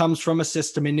he comes from a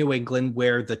system in New England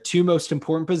where the 2 most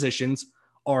important positions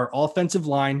are offensive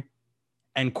line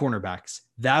and cornerbacks.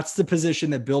 That's the position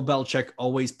that Bill Belichick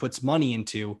always puts money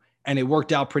into, and it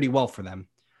worked out pretty well for them.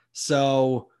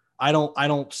 So I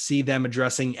don't see them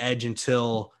addressing edge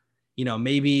until,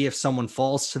 maybe if someone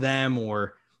falls to them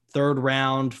or 3rd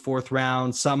round, 4th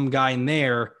round, some guy in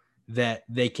there that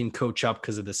they can coach up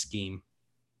because of the scheme.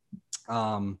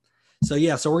 So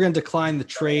we're going to decline the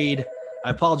trade.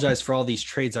 I apologize for all these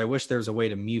trades. I wish there was a way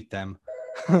to mute them.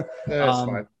 That's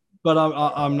fine. But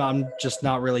I'm just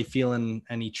not really feeling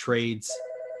any trades.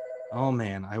 Oh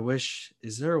man, I wish.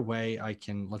 Is there a way I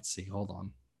can? Let's see. Hold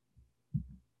on.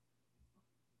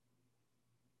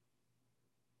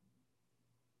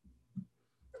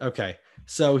 Okay,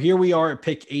 so here we are at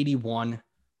pick 81.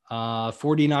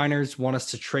 49ers want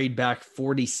us to trade back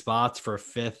 40 spots for a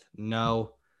 5th.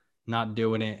 No, not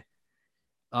doing it.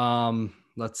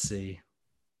 Let's see.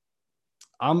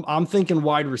 I'm thinking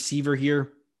wide receiver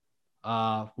here.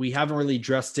 We haven't really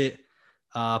addressed it.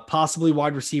 Possibly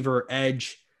wide receiver or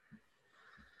edge.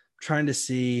 Trying to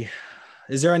see,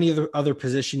 is there any other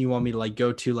position you want me to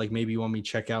go to? Like maybe you want me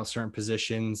to check out certain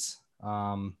positions.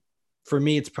 For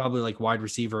me, it's probably like wide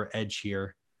receiver or edge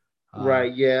here.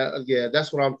 Right. Yeah.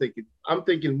 That's what I'm thinking. I'm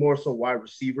thinking more so wide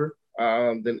receiver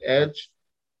than edge,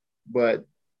 but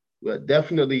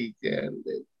definitely,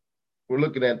 we're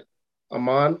looking at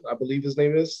Amon, I believe his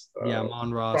name is.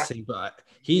 Amon-Ra St. Brown.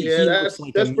 He that's looks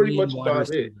like that's pretty much about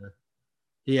receiver.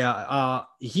 It. Yeah.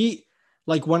 He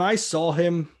when I saw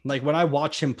him, when I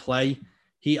watched him play,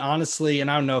 he honestly,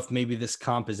 and I don't know if maybe this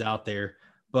comp is out there,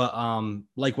 but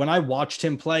when I watched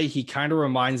him play, he kind of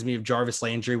reminds me of Jarvis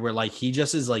Landry, where he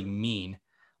just is mean.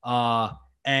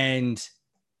 And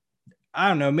I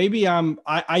don't know, maybe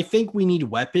I think we need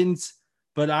weapons,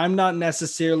 but I'm not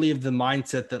necessarily of the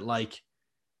mindset that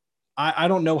I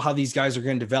don't know how these guys are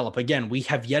going to develop. Again, we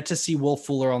have yet to see Will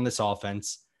Fuller on this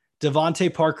offense.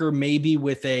 Devontae Parker, maybe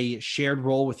with a shared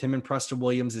role with him and Preston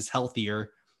Williams, is healthier.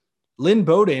 Lynn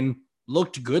Bowden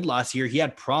looked good last year. He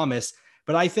had promise.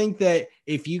 But I think that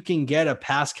if you can get a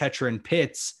pass catcher in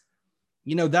Pitts,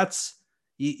 that's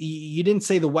you didn't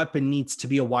say the weapon needs to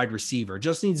be a wide receiver. It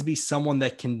just needs to be someone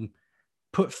that can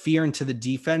put fear into the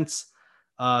defense.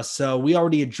 So we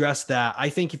already addressed that. I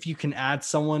think if you can add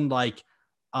someone like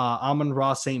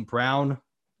Amon-Ra St. Brown,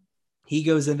 he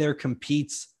goes in there,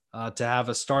 competes to have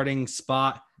a starting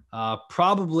spot.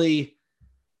 Probably,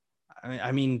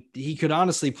 I mean, he could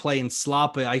honestly play in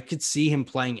slot, but I could see him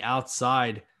playing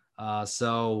outside.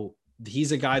 So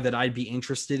he's a guy that I'd be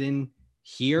interested in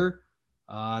here.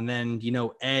 And then,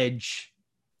 edge,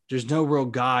 there's no real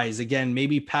guys. Again,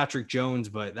 maybe Patrick Jones,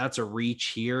 but that's a reach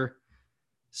here.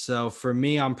 So for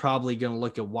me, I'm probably going to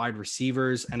look at wide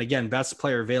receivers. And again, best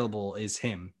player available is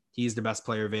him. He's the best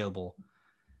player available.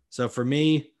 So for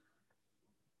me,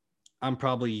 I'm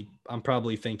probably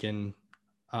thinking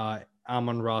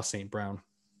Amon-Ra St. Brown.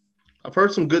 I've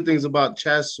heard some good things about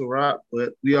Chaz Surratt,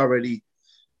 but we already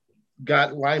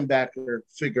got linebacker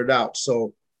figured out.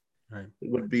 So it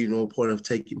would be no point of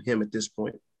taking him at this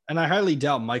point. And I highly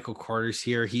doubt Michael Carter's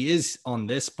here. He is on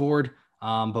this board.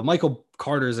 But Michael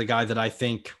Carter is a guy that I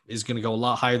think is going to go a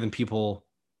lot higher than people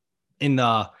in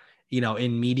the,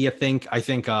 in media think. I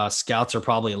think scouts are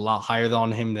probably a lot higher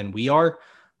on him than we are.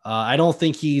 I don't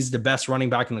think he's the best running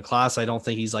back in the class. I don't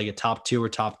think he's like a top 2 or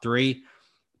top 3,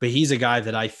 but he's a guy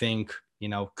that I think,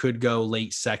 could go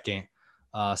late second.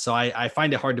 So I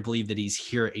find it hard to believe that he's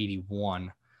here at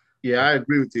 81. Yeah, I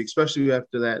agree with you, especially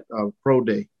after that pro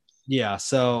day. Yeah.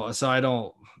 So I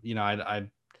don't, I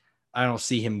don't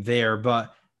see him there,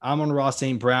 but I'm on Ross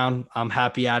St. Brown. I'm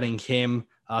happy adding him.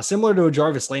 Similar to a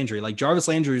Jarvis Landry. Like Jarvis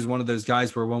Landry is one of those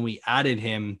guys where when we added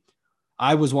him,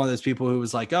 I was one of those people who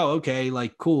was like, oh, okay,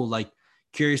 like cool, like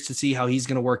curious to see how he's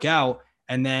going to work out.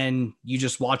 And then you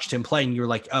just watched him play and you were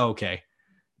like, oh, okay,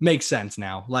 makes sense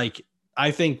now. Like, I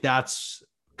think that's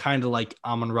kind of like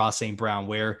Amon-Ra St. Brown,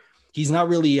 where he's not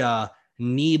really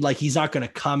need, like he's not going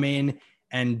to come in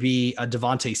and be a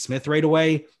Devontae Smith right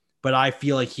away, but I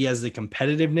feel like he has the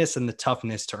competitiveness and the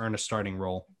toughness to earn a starting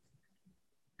role.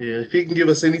 Yeah, if he can give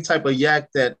us any type of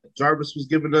yak that Jarvis was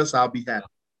giving us, I'll be happy.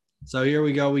 So here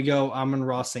we go. We go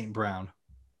Amon-Ra St. Brown.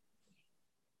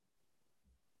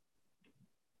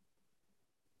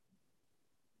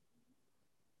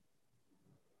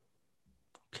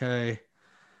 Okay.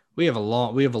 We have a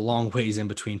long ways in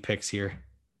between picks here.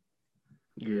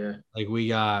 Yeah. Like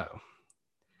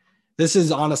this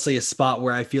is honestly a spot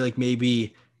where I feel like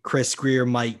maybe Chris Grier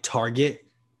might target.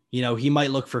 He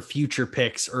might look for future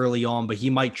picks early on, but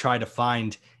he might try to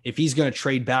find, if he's going to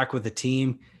trade back with the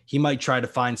team, he might try to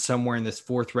find somewhere in this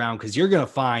 4th round, because you're going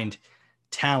to find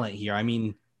talent here. I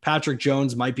mean, Patrick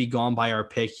Jones might be gone by our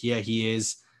pick. Yeah, he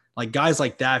is. Like guys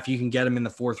like that, if you can get them in the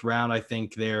 4th round, I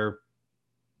think they're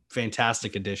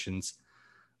fantastic additions.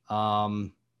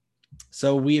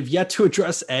 So we have yet to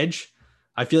address edge.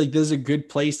 I feel like this is a good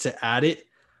place to add it.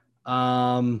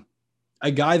 A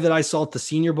guy that I saw at the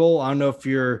Senior Bowl, I don't know if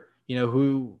you're,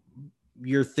 who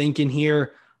you're thinking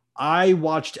here. I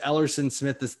watched Ellerson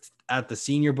Smith at the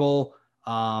Senior Bowl.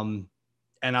 And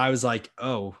I was like,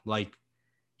 oh, like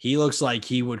he looks like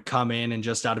he would come in and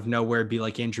just out of nowhere be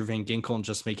like Andrew Van Ginkel and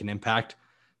just make an impact.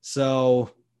 So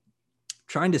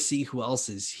trying to see who else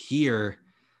is here.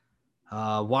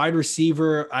 Wide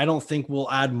receiver, I don't think we'll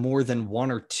add more than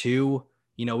 1 or 2.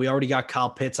 We already got Kyle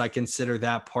Pitts. I consider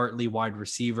that partly wide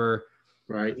receiver.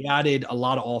 Right. We added a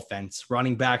lot of offense,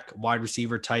 running back, wide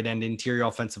receiver, tight end, interior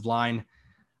offensive line.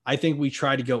 I think we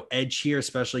try to go edge here,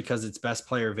 especially because it's best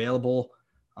player available.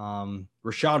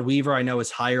 Rashad Weaver, I know,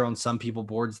 is higher on some people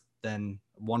boards than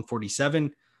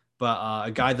 147, but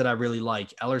a guy that I really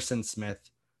like, Ellerson Smith.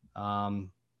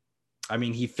 I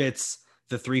mean, he fits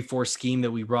the 3-4 scheme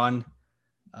that we run.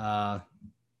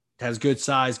 Has good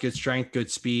size, good strength, good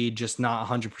speed, just not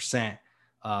 100%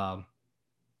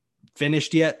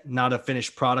 finished yet, not a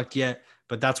finished product yet,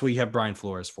 but that's what you have Brian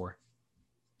Flores for.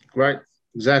 Right.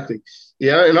 Exactly.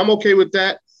 Yeah. And I'm okay with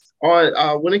that.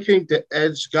 When it came to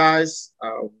edge guys,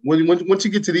 once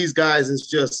you get to these guys, it's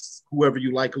just whoever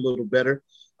you like a little better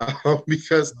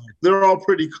because they're all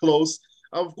pretty close.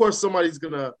 Of course, somebody's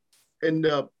going to end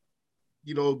up,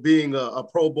 being a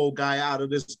Pro Bowl guy out of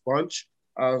this bunch.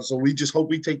 So we just hope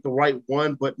we take the right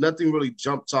one, but nothing really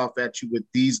jumps off at you with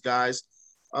these guys.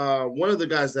 One of the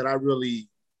guys that I really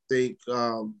think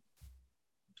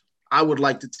I would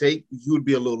like to take, he would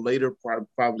be a little later,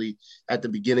 probably at the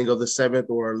beginning of the 7th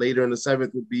or later in the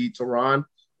 7th, would be Teron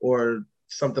or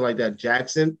something like that,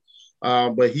 Jackson.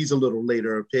 But he's a little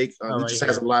later a pick. He just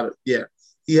has a lot of,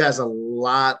 he has a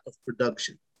lot of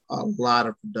production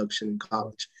in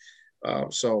college.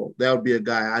 So that would be a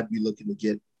guy I'd be looking to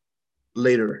get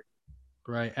later.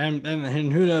 Right. And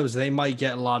who knows, they might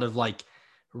get a lot of like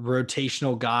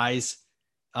rotational guys,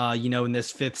 in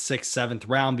this 5th, 6th, 7th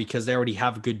round because they already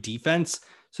have a good defense.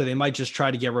 So they might just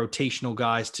try to get rotational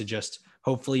guys to just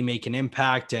hopefully make an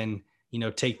impact and,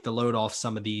 take the load off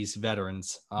some of these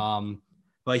veterans.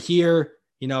 But here,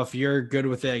 if you're good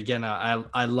with it, again,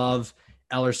 I love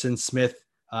Ellerson Smith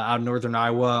out of Northern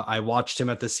Iowa. I watched him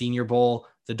at the Senior Bowl.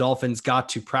 The Dolphins got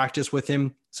to practice with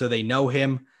him, so they know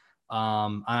him.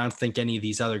 I don't think any of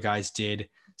these other guys did.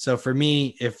 So for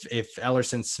me, if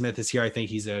Ellerson Smith is here, I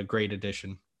think he's a great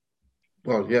addition.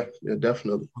 Well, yeah,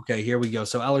 definitely. Okay, here we go.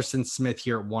 So Ellerson Smith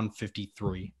here at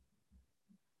 153.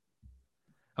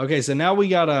 Okay, so now we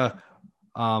got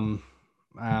I'm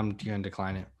going to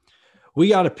decline it. We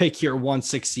got a pick here at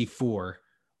 164,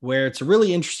 where it's a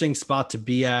really interesting spot to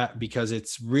be at because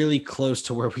it's really close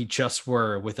to where we just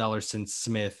were with Ellerson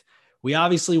Smith. We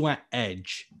obviously went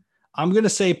edge. I'm going to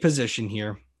say position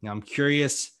here. Now I'm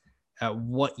curious at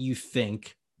what you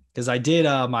think, because I did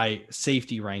my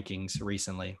safety rankings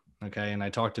recently. Okay. And I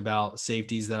talked about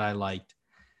safeties that I liked.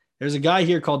 There's a guy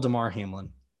here called Damar Hamlin,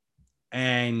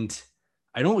 and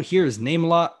I don't hear his name a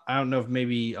lot. I don't know if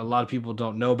maybe a lot of people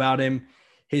don't know about him.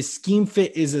 His scheme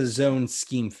fit is a zone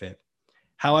scheme fit.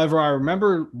 However, I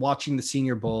remember watching the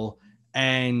Senior Bowl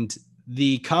and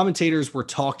the commentators were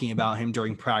talking about him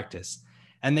during practice.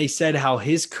 And they said how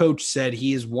his coach said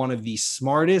he is one of the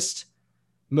smartest,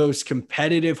 most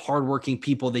competitive, hardworking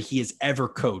people that he has ever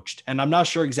coached. And I'm not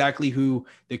sure exactly who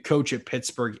the coach at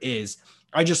Pittsburgh is.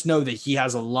 I just know that he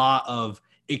has a lot of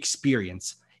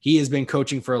experience. He has been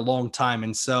coaching for a long time.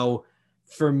 And so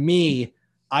for me,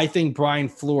 I think Brian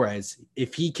Flores,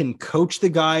 if he can coach the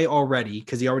guy already,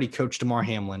 because he already coached Damar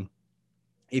Hamlin,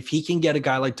 if he can get a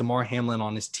guy like Damar Hamlin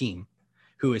on his team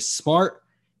who is smart,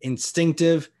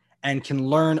 instinctive, and can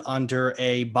learn under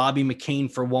a Bobby McCain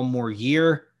for one more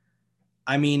year.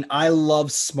 I mean, I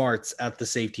love smarts at the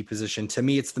safety position. To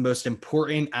me, it's the most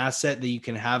important asset that you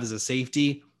can have as a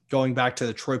safety, going back to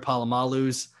the Troy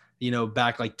Palomalus,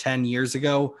 back like 10 years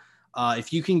ago.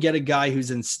 If you can get a guy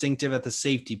who's instinctive at the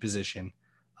safety position,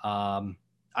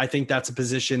 I think that's a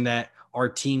position that our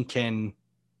team can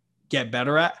get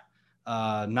better at.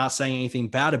 Not saying anything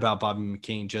bad about Bobby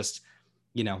McCain, just,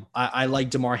 I like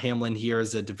Damar Hamlin here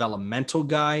as a developmental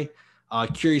guy.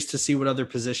 Curious to see what other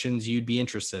positions you'd be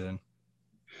interested in.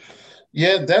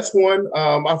 Yeah, that's one.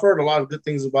 I've heard a lot of good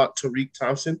things about Tariq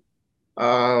Thompson,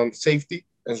 safety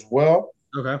as well.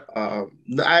 Okay.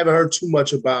 I haven't heard too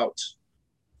much about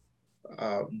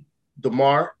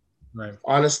Damar. Right.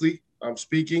 Honestly, I'm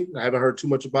speaking. I haven't heard too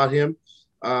much about him,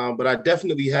 but I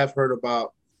definitely have heard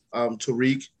about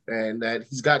Tariq and that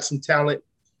he's got some talent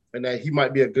and that he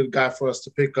might be a good guy for us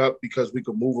to pick up because we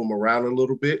could move him around a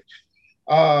little bit.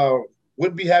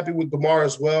 Would be happy with Damar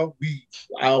as well.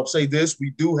 I'll say this,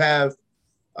 we do have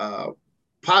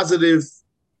positive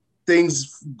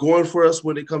things going for us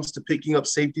when it comes to picking up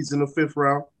safeties in the 5th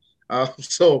round.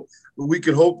 So we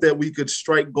could hope that we could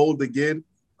strike gold again,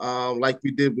 like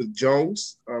we did with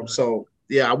Jones. So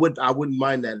yeah, I wouldn't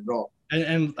mind that at all.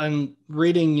 And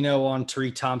reading, on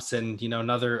Tariq Thompson,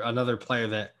 another player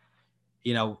that,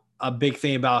 a big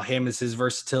thing about him is his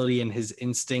versatility and his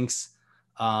instincts.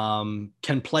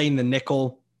 Can play in the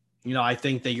nickel. I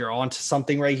think that you're onto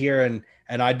something right here,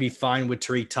 and I'd be fine with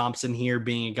Tariq Thompson here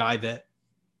being a guy that,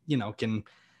 can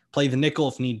play the nickel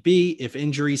if need be, if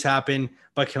injuries happen,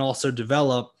 but can also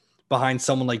develop behind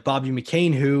someone like Bobby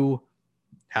McCain, who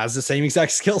has the same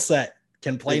exact skill set,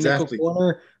 can play nickel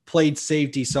corner, played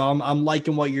safety. So I'm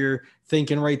liking what you're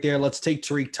thinking right there. Let's take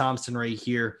Tariq Thompson right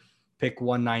here, pick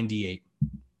 198.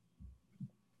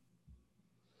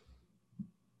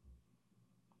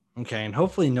 Okay, and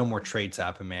hopefully no more trades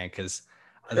happen, man, because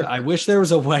I wish there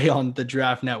was a way on the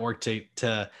Draft Network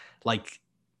to like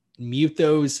mute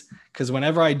those, because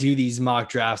whenever I do these mock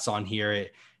drafts on here,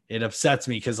 it upsets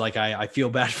me because like I feel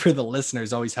bad for the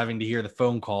listeners always having to hear the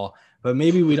phone call, but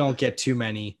maybe we don't get too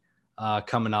many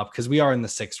coming up because we are in the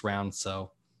 6th round.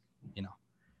 So,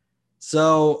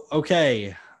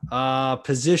 okay.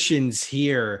 Positions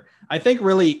here. I think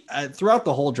really throughout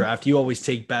the whole draft, you always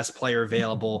take best player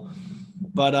available.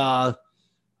 But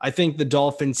I think the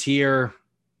Dolphins here,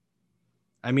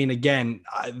 I mean, again,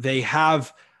 they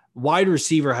have wide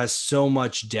receiver has so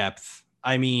much depth.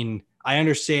 I mean, I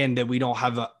understand that we don't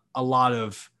have a lot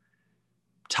of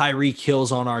Tyreek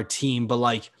Hills on our team, but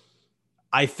like,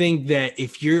 I think that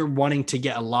if you're wanting to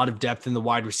get a lot of depth in the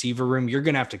wide receiver room, you're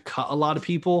going to have to cut a lot of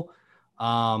people.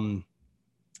 And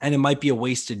it might be a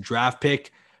wasted draft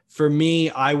pick. For me,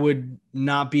 I would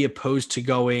not be opposed to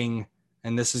going,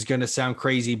 and this is going to sound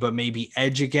crazy, but maybe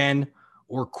edge again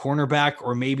or cornerback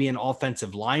or maybe an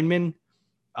offensive lineman.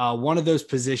 One of those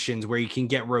positions where you can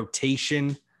get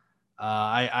rotation,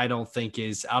 I don't think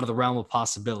is out of the realm of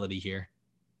possibility here.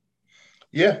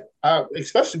 Yeah,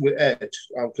 especially with edge,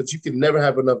 because you can never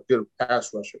have enough good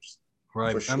pass rushers.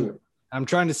 Right. For sure. I'm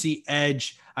trying to see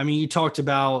edge. I mean, you talked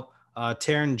about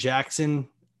Taron Jackson.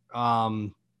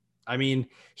 I mean,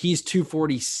 he's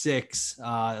 246.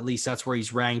 At least that's where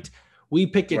he's ranked. We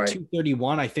picked at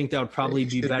 231. I think that would probably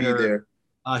be better.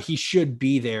 He should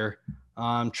be there.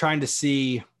 Trying to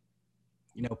see,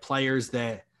 players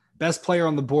that best player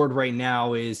on the board right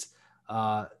now is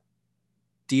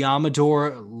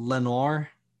Diamador Lenoir.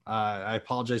 I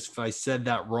apologize if I said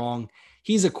that wrong.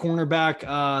 He's a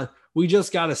cornerback. We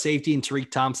just got a safety in Tariq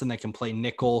Thompson that can play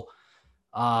nickel.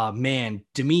 Man,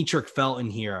 Demetric Felton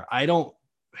here.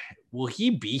 Will he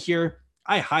be here?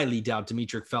 I highly doubt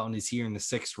Demetric Felton is here in the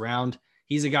 6th round.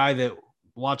 He's a guy that,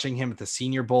 watching him at the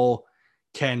Senior Bowl,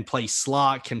 can play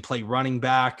slot, can play running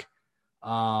back.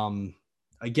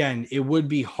 Again, it would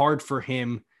be hard for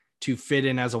him to fit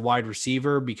in as a wide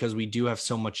receiver because we do have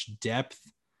so much depth.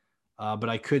 But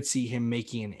I could see him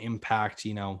making an impact,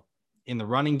 in the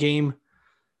running game.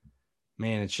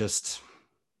 Man, it's just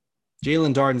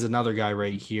Jalen Darden's another guy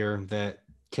right here that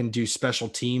can do special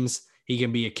teams. He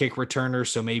can be a kick returner,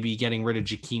 so maybe getting rid of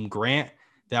Jakeem Grant,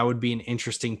 that would be an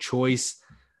interesting choice.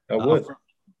 I would.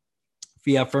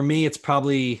 For me, it's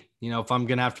probably, if I'm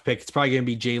going to have to pick, it's probably going to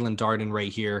be Jalen Darden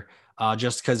right here,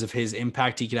 just because of his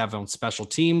impact he could have on special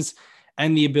teams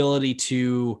and the ability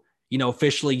to,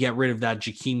 officially get rid of that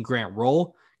Jakeem Grant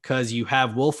role, because you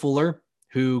have Will Fuller,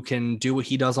 who can do what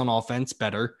he does on offense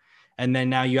better. And then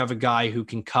now you have a guy who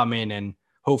can come in and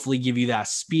hopefully give you that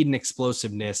speed and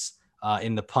explosiveness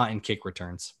in the punt and kick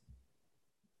returns.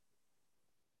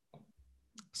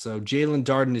 So Jalen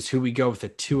Darden is who we go with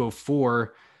at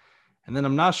 204. And then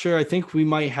I'm not sure. I think we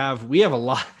have a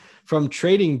lot from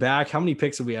trading back. How many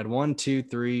picks have we had? 1, 2,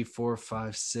 3, 4,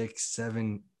 5, 6,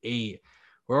 7, 8.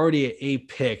 We're already at 8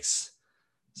 picks.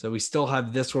 So we still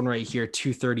have this one right here,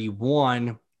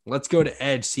 231. Let's go to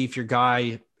edge, see if your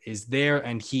guy is there.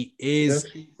 And he is.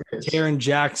 Taron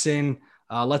Jackson.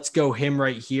 Let's go him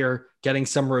right here, getting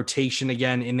some rotation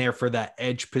again in there for that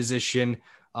edge position.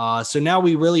 So now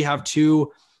we really have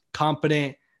 2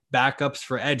 competent backups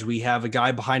for edge. We have a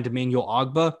guy behind Emmanuel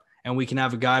Ogbah, and we can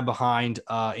have a guy behind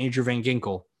Andrew Van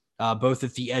Ginkel, both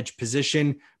at the edge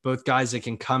position, both guys that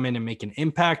can come in and make an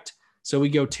impact. So we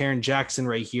go Taron Jackson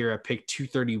right here at pick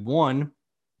 231.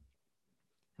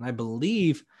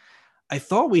 And I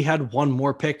thought we had one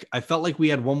more pick. I felt like we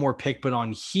had one more pick, but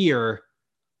on here,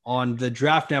 on the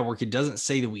Draft Network, it doesn't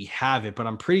say that we have it, but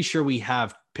I'm pretty sure we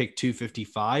have pick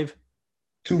 255.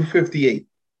 258.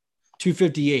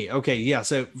 258. Okay, yeah.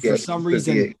 So for some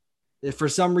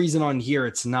reason on here,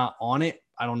 it's not on it.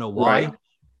 I don't know why. Right.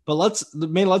 But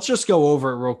let's just go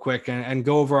over it real quick and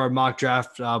go over our mock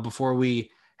draft before we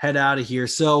head out of here.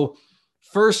 So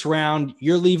first round,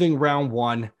 you're leaving round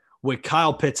 1 with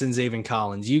Kyle Pitts and Zaven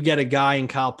Collins. You get a guy in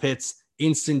Kyle Pitts,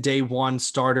 instant day 1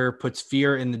 starter, puts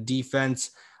fear in the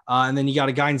defense. And then you got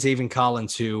a guy in Zaven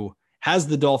Collins who has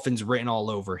the Dolphins written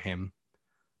all over him.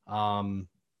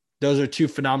 Those are 2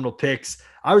 phenomenal picks.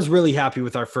 I was really happy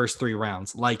with our first 3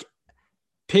 rounds. Like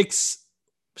picks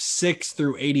 6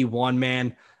 through 81,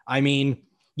 man. I mean,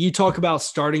 you talk about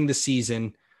starting the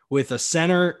season with a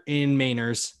center in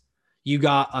Mainers. You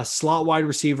got a slot wide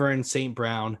receiver in St.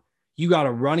 Brown. You got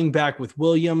a running back with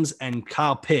Williams and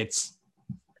Kyle Pitts.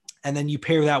 And then you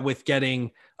pair that with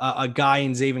getting a guy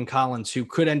in Zaven Collins who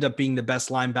could end up being the best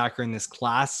linebacker in this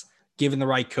class, given the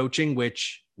right coaching,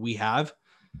 which we have.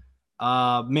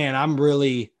 Man, I'm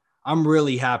really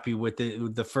happy with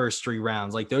the first 3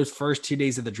 rounds. Like those first 2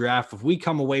 days of the draft, if we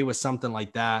come away with something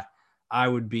like that, I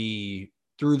would be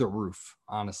through the roof,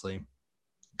 honestly.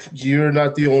 You're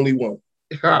not the only one.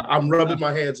 I'm rubbing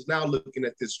my hands now looking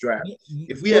at this draft.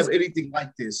 If we have anything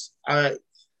like this,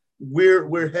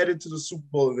 we're headed to the Super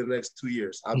Bowl in the next 2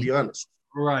 years. I'll be honest.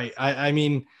 Right. I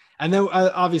mean, and then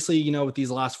obviously, with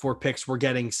these last 4 picks, we're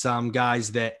getting some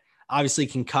guys that obviously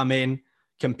can come in,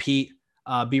 compete,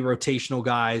 be rotational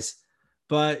guys.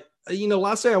 But,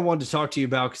 last thing I wanted to talk to you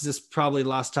about, because this is probably the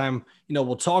last time,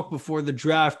 we'll talk before the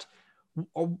draft.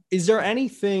 Is there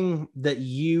anything that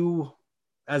you,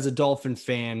 as a Dolphin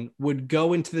fan, would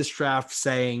go into this draft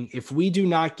saying, if we do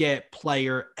not get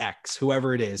player X,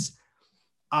 whoever it is,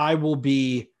 I will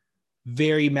be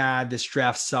very mad this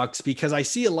draft sucks? Because I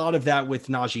see a lot of that with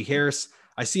Najee Harris.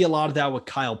 I see a lot of that with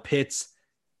Kyle Pitts.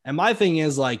 And my thing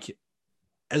is, like,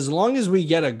 as long as we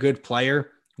get a good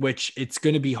player, which it's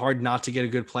going to be hard not to get a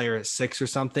good player at 6 or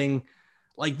something,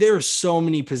 like there are so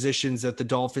many positions that the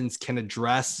Dolphins can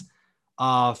address.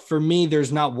 For me,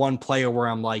 there's not one player where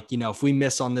I'm like, if we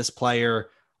miss on this player,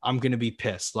 I'm going to be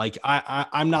pissed. Like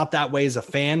I'm not that way as a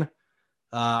fan.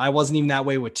 I wasn't even that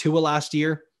way with Tua last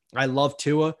year. I love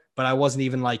Tua, but I wasn't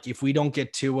even like, if we don't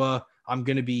get Tua, I'm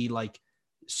going to be like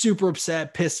super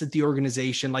upset, pissed at the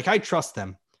organization. Like I trust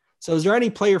them. So is there any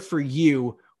player for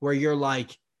you where you're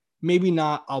like, maybe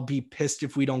not, I'll be pissed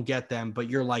if we don't get them, but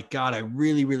you're like, God, I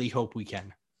really, really hope we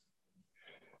can?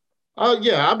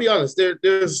 Yeah, I'll be honest.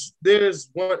 There's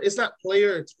one. It's not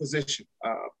player, it's position.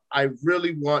 I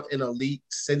really want an elite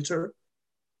center.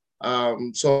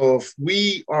 So if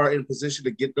we are in position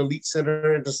to get the elite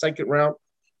center in the second round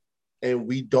and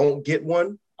we don't get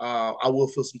one, I will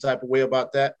feel some type of way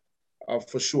about that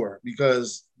for sure,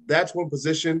 because that's one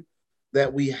position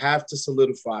that we have to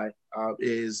solidify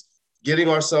is getting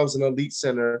ourselves an elite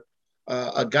center,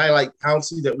 a guy like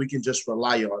Pouncey that we can just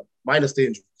rely on, minus the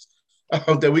injuries.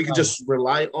 That we can just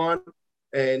rely on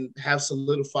and have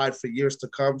solidified for years to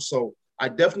come. So I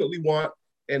definitely want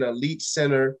an elite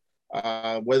center,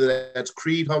 whether that's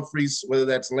Creed Humphreys, whether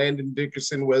that's Landon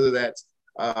Dickerson, whether that's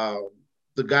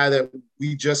the guy that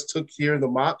we just took here in the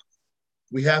mock.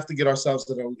 We have to get ourselves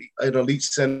an elite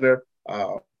center.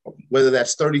 whether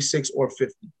that's 36 or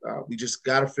 50. We just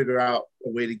got to figure out a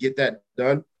way to get that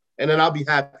done, and then I'll be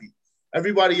happy.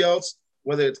 Everybody else,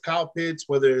 whether it's Kyle Pitts,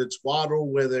 whether it's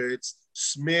Waddle, whether it's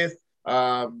Smith,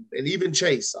 and even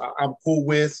Chase, I'm cool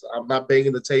with. I'm not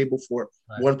banging the table for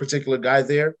one particular guy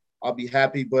there. I'll be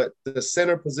happy, but the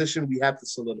center position we have to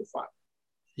solidify.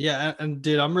 Yeah, and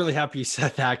dude, I'm really happy you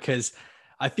said that because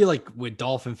I feel like with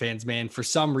Dolphin fans, man, for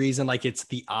some reason, like it's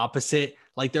the opposite.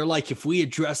 Like they're like, if we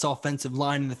address offensive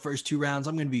line in the first 2 rounds,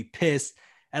 I'm going to be pissed.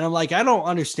 And I'm like, I don't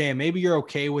understand. Maybe you're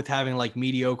okay with having like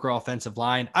mediocre offensive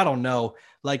line. I don't know.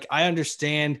 Like I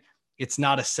understand it's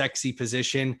not a sexy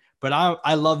position, but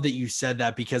I love that you said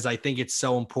that because I think it's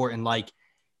so important. Like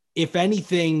if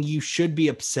anything, you should be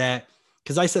upset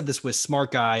because I said this with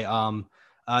Smart Guy.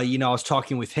 I was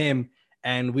talking with him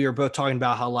and we were both talking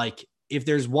about how like if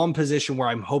there's one position where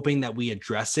I'm hoping that we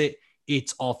address it,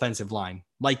 it's offensive line.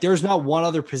 Like there's not one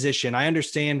other position. I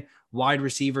understand wide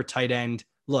receiver, tight end.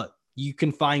 Look, you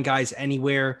can find guys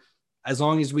anywhere as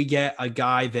long as we get a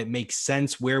guy that makes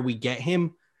sense where we get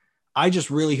him. I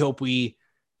just really hope we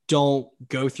don't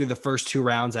go through the first 2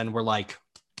 rounds and we're like,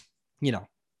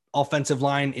 offensive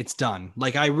line, it's done.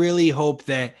 Like, I really hope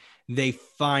that they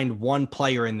find one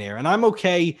player in there. And I'm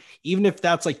okay, even if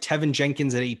that's like Tevin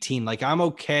Jenkins at 18, like I'm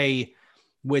okay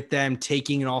with them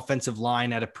taking an offensive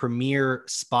line at a premier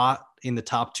spot in the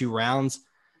top 2 rounds,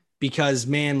 because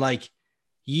man, like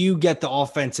you get the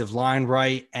offensive line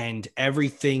right and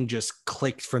everything just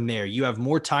clicks from there. You have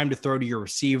more time to throw to your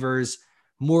receivers,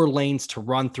 more lanes to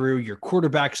run through. Your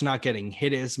quarterback's not getting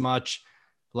hit as much.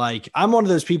 Like I'm one of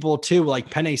those people too, like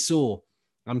Penei Sewell.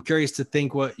 I'm curious to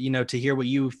think to hear what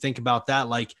you think about that.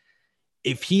 Like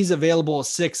if he's available at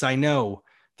 6, I know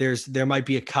there might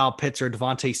be a Kyle Pitts or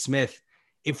Devontae Smith.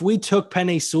 If we took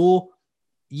Penei Sewell,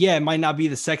 yeah, it might not be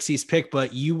the sexiest pick,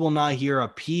 but you will not hear a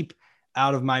peep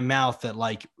out of my mouth that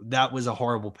like that was a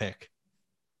horrible pick.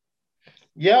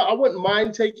 Yeah, I wouldn't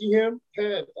mind taking him.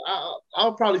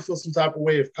 I'll probably feel some type of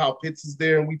way if Kyle Pitts is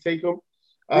there and we take him.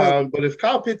 But if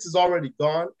Kyle Pitts is already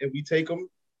gone and we take him,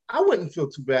 I wouldn't feel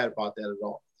too bad about that at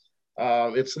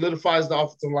all. It solidifies the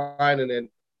offensive line, and then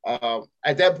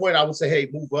at that point, I would say, hey,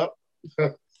 move up.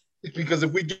 Because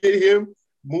if we get him,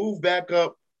 move back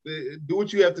up, do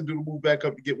what you have to do to move back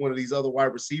up to get one of these other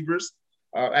wide receivers.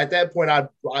 At that point, I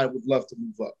would love to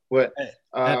move up. But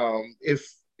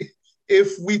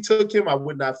if we took him, I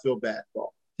would not feel bad at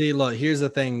all. See, look, here's the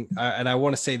thing, and I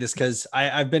want to say this because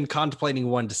I've been contemplating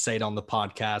when to say it on the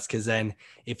podcast, because then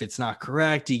if it's not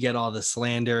correct, you get all the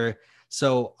slander.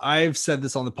 So I've said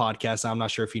this on the podcast. I'm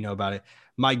not sure if you know about it.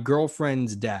 My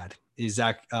girlfriend's dad is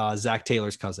Zach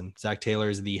Taylor's cousin. Zach Taylor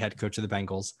is the head coach of the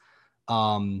Bengals.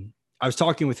 I was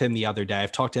talking with him the other day.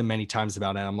 I've talked to him many times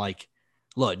about it. I'm like,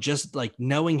 look, just like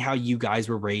knowing how you guys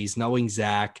were raised, knowing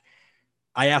Zach,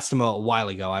 I asked him a while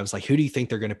ago. I was like, who do you think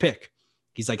they're going to pick?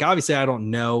 He's like, obviously, I don't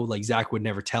know. Like Zach would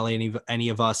never tell any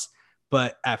of us.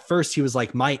 But at first he was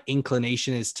like, my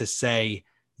inclination is to say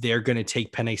they're going to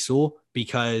take Penei Sewell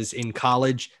because in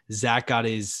college, Zach got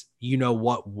his,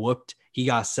 whooped. He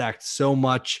got sacked so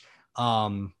much.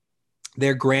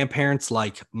 Their grandparents,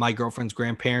 like my girlfriend's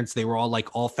grandparents, they were all like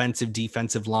offensive,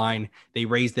 defensive line. They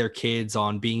raised their kids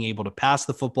on being able to pass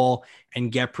the football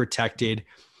and get protected.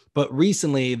 But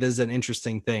recently, this is an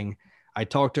interesting thing. I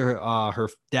talked to her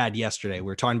dad yesterday. We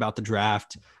were talking about the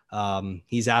draft.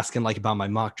 He's asking like about my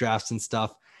mock drafts and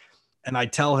stuff. And I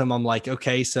tell him, I'm like,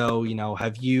 okay, so,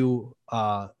 have you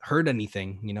heard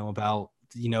anything, about,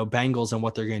 Bengals and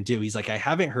what they're going to do? He's like, I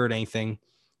haven't heard anything.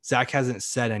 Zach hasn't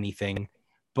said anything,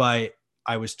 but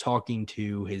I was talking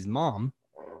to his mom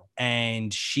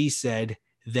and she said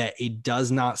that it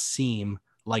does not seem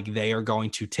like they are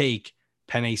going to take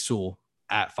Penei Sewell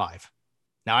at 5.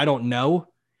 Now, I don't know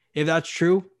if that's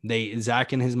true.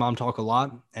 Zach and his mom talk a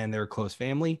lot and they're a close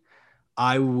family.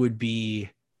 I would be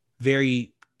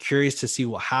very curious to see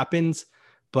what happens,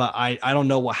 but I don't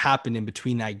know what happened in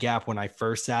between that gap when I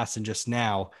first asked and just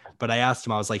now. But I asked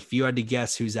him, I was like, if you had to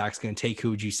guess who Zach's going to take,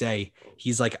 who would you say?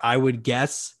 He's like, I would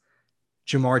guess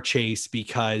Ja'Marr Chase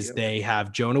because they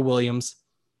have Jonah Williams.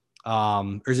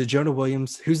 Or is it Jonah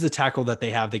Williams? Who's the tackle that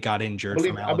they have that got injured?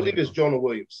 I believe it's Jonah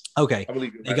Williams. Okay. I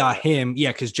believe they got him.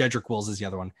 Yeah, because Jedrick Wills is the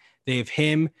other one. They have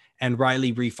him and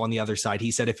Riley Reef on the other side.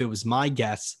 He said if it was my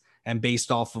guess and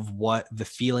based off of what the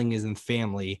feeling is in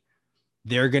family,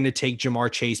 they're going to take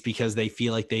Ja'Marr Chase because they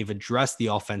feel like they've addressed the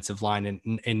offensive line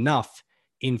enough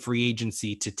in free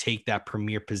agency to take that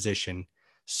premier position.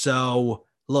 So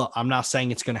look, I'm not saying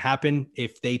it's going to happen.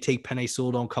 If they take Penei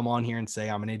Sewell, don't come on here and say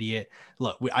I'm an idiot.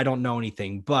 Look, I don't know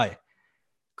anything, but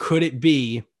could it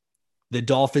be the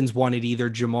Dolphins wanted either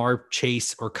Ja'Marr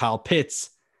Chase or Kyle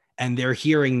Pitts, And they're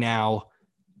hearing now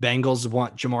Bengals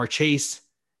want Jamar Chase.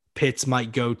 Pitts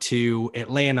might go to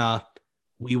Atlanta.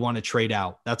 We want to trade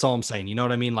out. That's all I'm saying. You know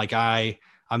what I mean? Like I'm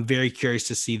very curious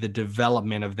to see the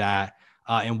development of that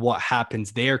and what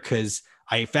happens there, because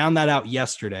I found that out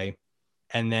yesterday.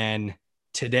 And then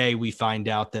today we find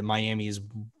out that Miami is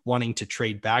wanting to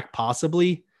trade back,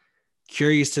 possibly.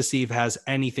 Curious to see if it has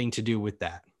anything to do with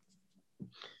that.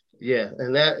 Yeah,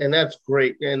 and that's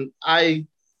great. And I've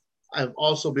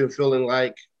also been feeling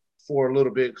like for a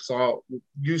little bit, so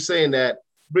you saying that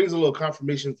brings a little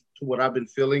confirmation to what I've been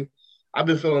feeling. I've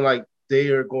been feeling like they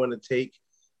are going to take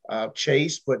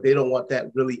Chase, but they don't want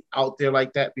that really out there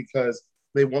like that, because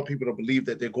they want people to believe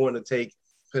that they're going to take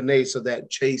Penei so that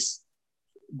Chase,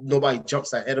 nobody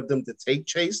jumps ahead of them to take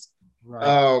Chase.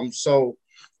 Right. So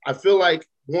I feel like,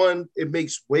 one, it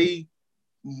makes way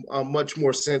much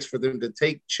more sense for them to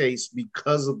take Chase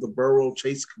because of the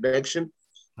Burrow-Chase connection.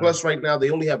 Plus, right now,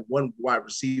 they only have one real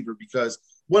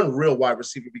wide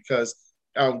receiver because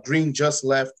Green just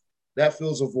left. That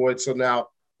fills a void. So now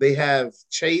they have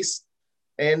Chase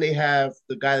and they have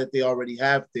the guy that they already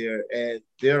have there, and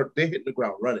they're hitting the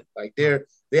ground running. Like they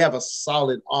have a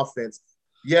solid offense.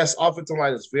 Yes, offensive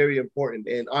line is very important,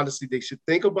 and honestly, they should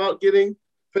think about getting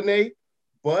Penei,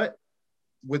 but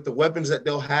with the weapons that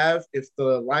they'll have, if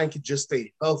the line could just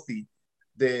stay healthy,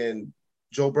 then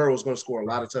Joe Burrow is going to score a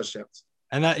lot of touchdowns.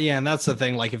 And that's the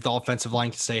thing. Like, if the offensive line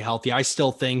can stay healthy, I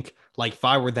still think, like, if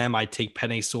I were them, I'd take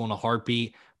Penei Sewell in a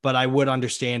heartbeat. But I would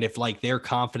understand if, like, they're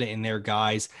confident in their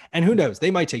guys, and who knows, they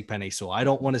might take Penei Sewell. I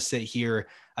don't want to sit here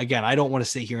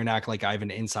and act like I have an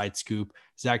inside scoop.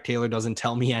 Zach Taylor doesn't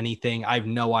tell me anything. I have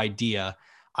no idea.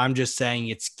 I'm just saying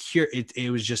it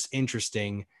was just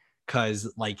interesting,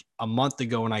 because like a month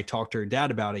ago when I talked to her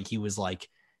dad about it, he was like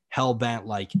hell bent.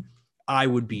 Like, I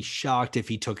would be shocked if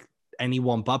he took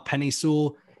anyone but Penei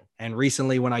Sewell. And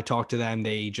recently when I talked to them,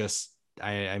 they just,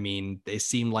 I mean, they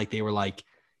seemed like they were like,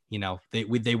 you know,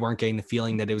 they weren't getting the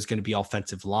feeling that it was going to be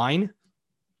offensive line.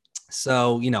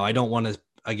 So, you know, I don't want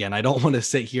to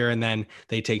sit here and then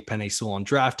they take Penei Sewell on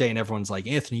draft day and everyone's like,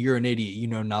 Anthony, you're an idiot. You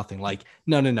know nothing. Like,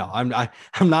 no.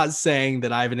 I'm not saying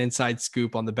that I have an inside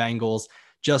scoop on the Bengals.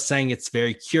 Just saying it's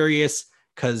very curious,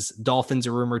 because Dolphins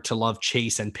are rumored to love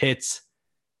Chase and Pitts.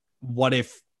 What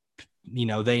if, you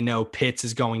know, they know Pitts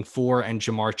is going 4 and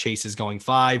Jamar Chase is going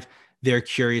 5? They're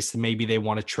curious, maybe they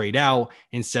want to trade out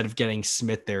instead of getting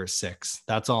Smith there 6.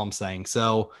 That's all I'm saying.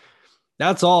 So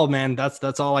that's all, man.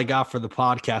 That's all I got for the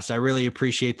podcast. I really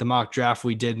appreciate the mock draft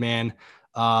we did, man.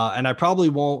 And I probably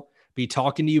won't be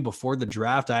talking to you before the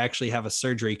draft. I actually have a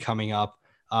surgery coming up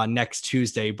next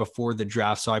Tuesday before the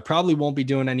draft. So I probably won't be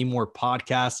doing any more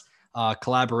podcast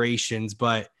collaborations,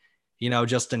 but, you know,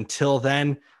 just until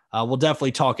then, we'll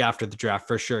definitely talk after the draft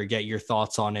for sure. Get your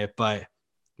thoughts on it. But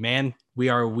man, we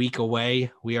are a week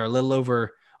away. We are a little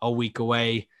over a week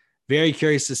away. Very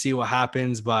curious to see what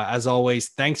happens. But as always,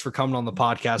 thanks for coming on the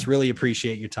podcast. Really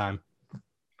appreciate your time.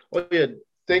 Well, yeah,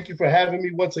 thank you for having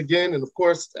me once again. And of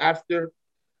course, after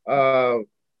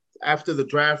the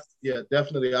draft, yeah,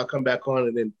 definitely I'll come back on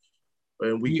and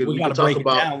we can talk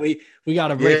about. We got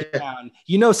to break it down.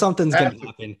 You know something's going to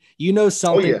happen. You know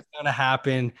something's going to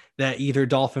happen that either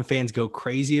Dolphin fans go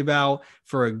crazy about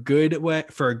for a good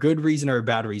reason or a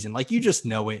bad reason. Like, you just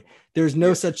know it. There's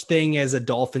no such thing as a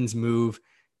Dolphins move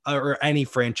or any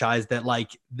franchise that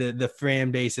like the fan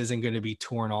base isn't going to be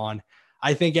torn on.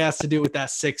 I think it has to do with that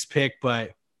 6th pick,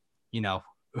 but you know,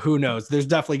 who knows? There's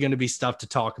definitely going to be stuff to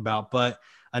talk about. But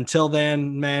until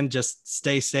then, man, just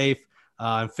stay safe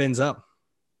and fins up.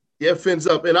 Yeah, fins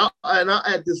up. And I'll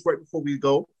add this right before we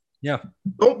go. Yeah.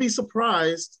 Don't be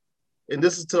surprised, and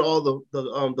this is to all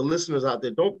the listeners out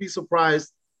there, don't be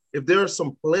surprised if there are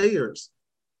some players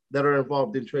that are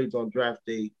involved in trades on draft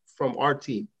day from our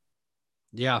team.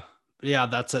 Yeah. Yeah,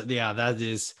 that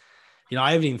is, you know,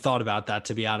 I haven't even thought about that,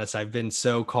 to be honest. I've been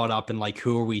so caught up in like,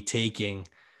 who are we taking?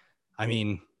 I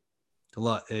mean,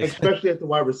 especially at the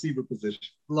wide receiver position.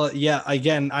 Yeah,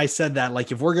 again, I said that,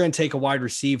 like, if we're going to take a wide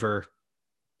receiver,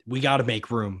 we got to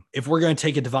make room. If we're going to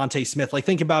take a Devontae Smith, like,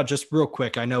 think about just real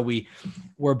quick. I know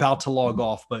we're about to log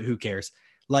off, but who cares?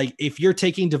 Like, if you're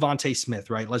taking Devontae Smith,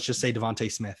 right? Let's just say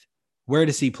Devontae Smith, where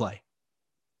does he play?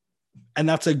 And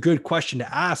that's a good question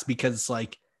to ask, because it's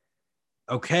like,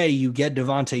 okay, you get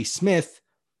Devontae Smith,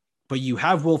 but you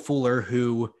have Will Fuller,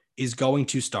 who is going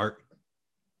to start.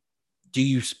 Do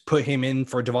you put him in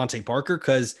for Devontae Parker?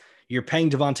 Because you're paying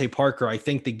Devontae Parker, I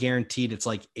think the guaranteed it's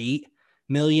like $8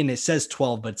 million. It says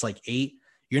 12, but it's like 8.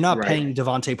 You're not paying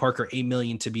Devontae Parker $8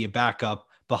 million to be a backup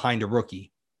behind a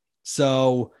rookie.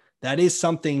 So that is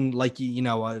something like, you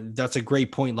know, that's a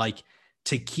great point, like,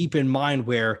 to keep in mind,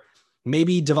 where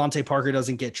maybe Devontae Parker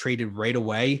doesn't get traded right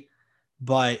away,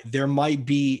 but there might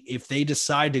be, if they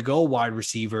decide to go wide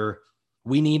receiver,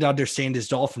 we need to understand as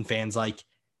Dolphin fans, like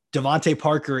Devontae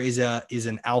Parker is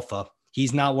an alpha.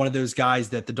 He's not one of those guys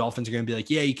that the Dolphins are going to be like,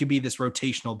 yeah, you could be this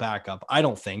rotational backup. I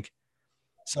don't think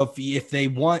so. If they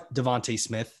want Devontae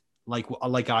Smith,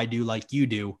 like I do, like you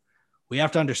do, we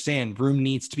have to understand room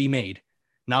needs to be made.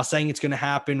 Not saying it's going to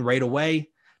happen right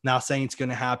away. Not saying it's going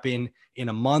to happen in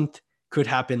a month. Could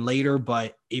happen later.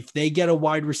 But if they get a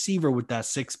wide receiver with that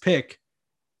 6th pick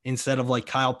instead of like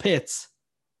Kyle Pitts,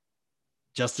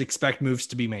 just expect moves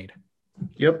to be made.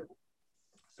 Yep.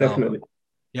 Definitely.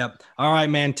 Yep. All right,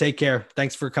 man. Take care.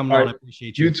 Thanks for coming on. I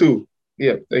appreciate you. You too.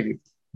 Yeah. Thank you.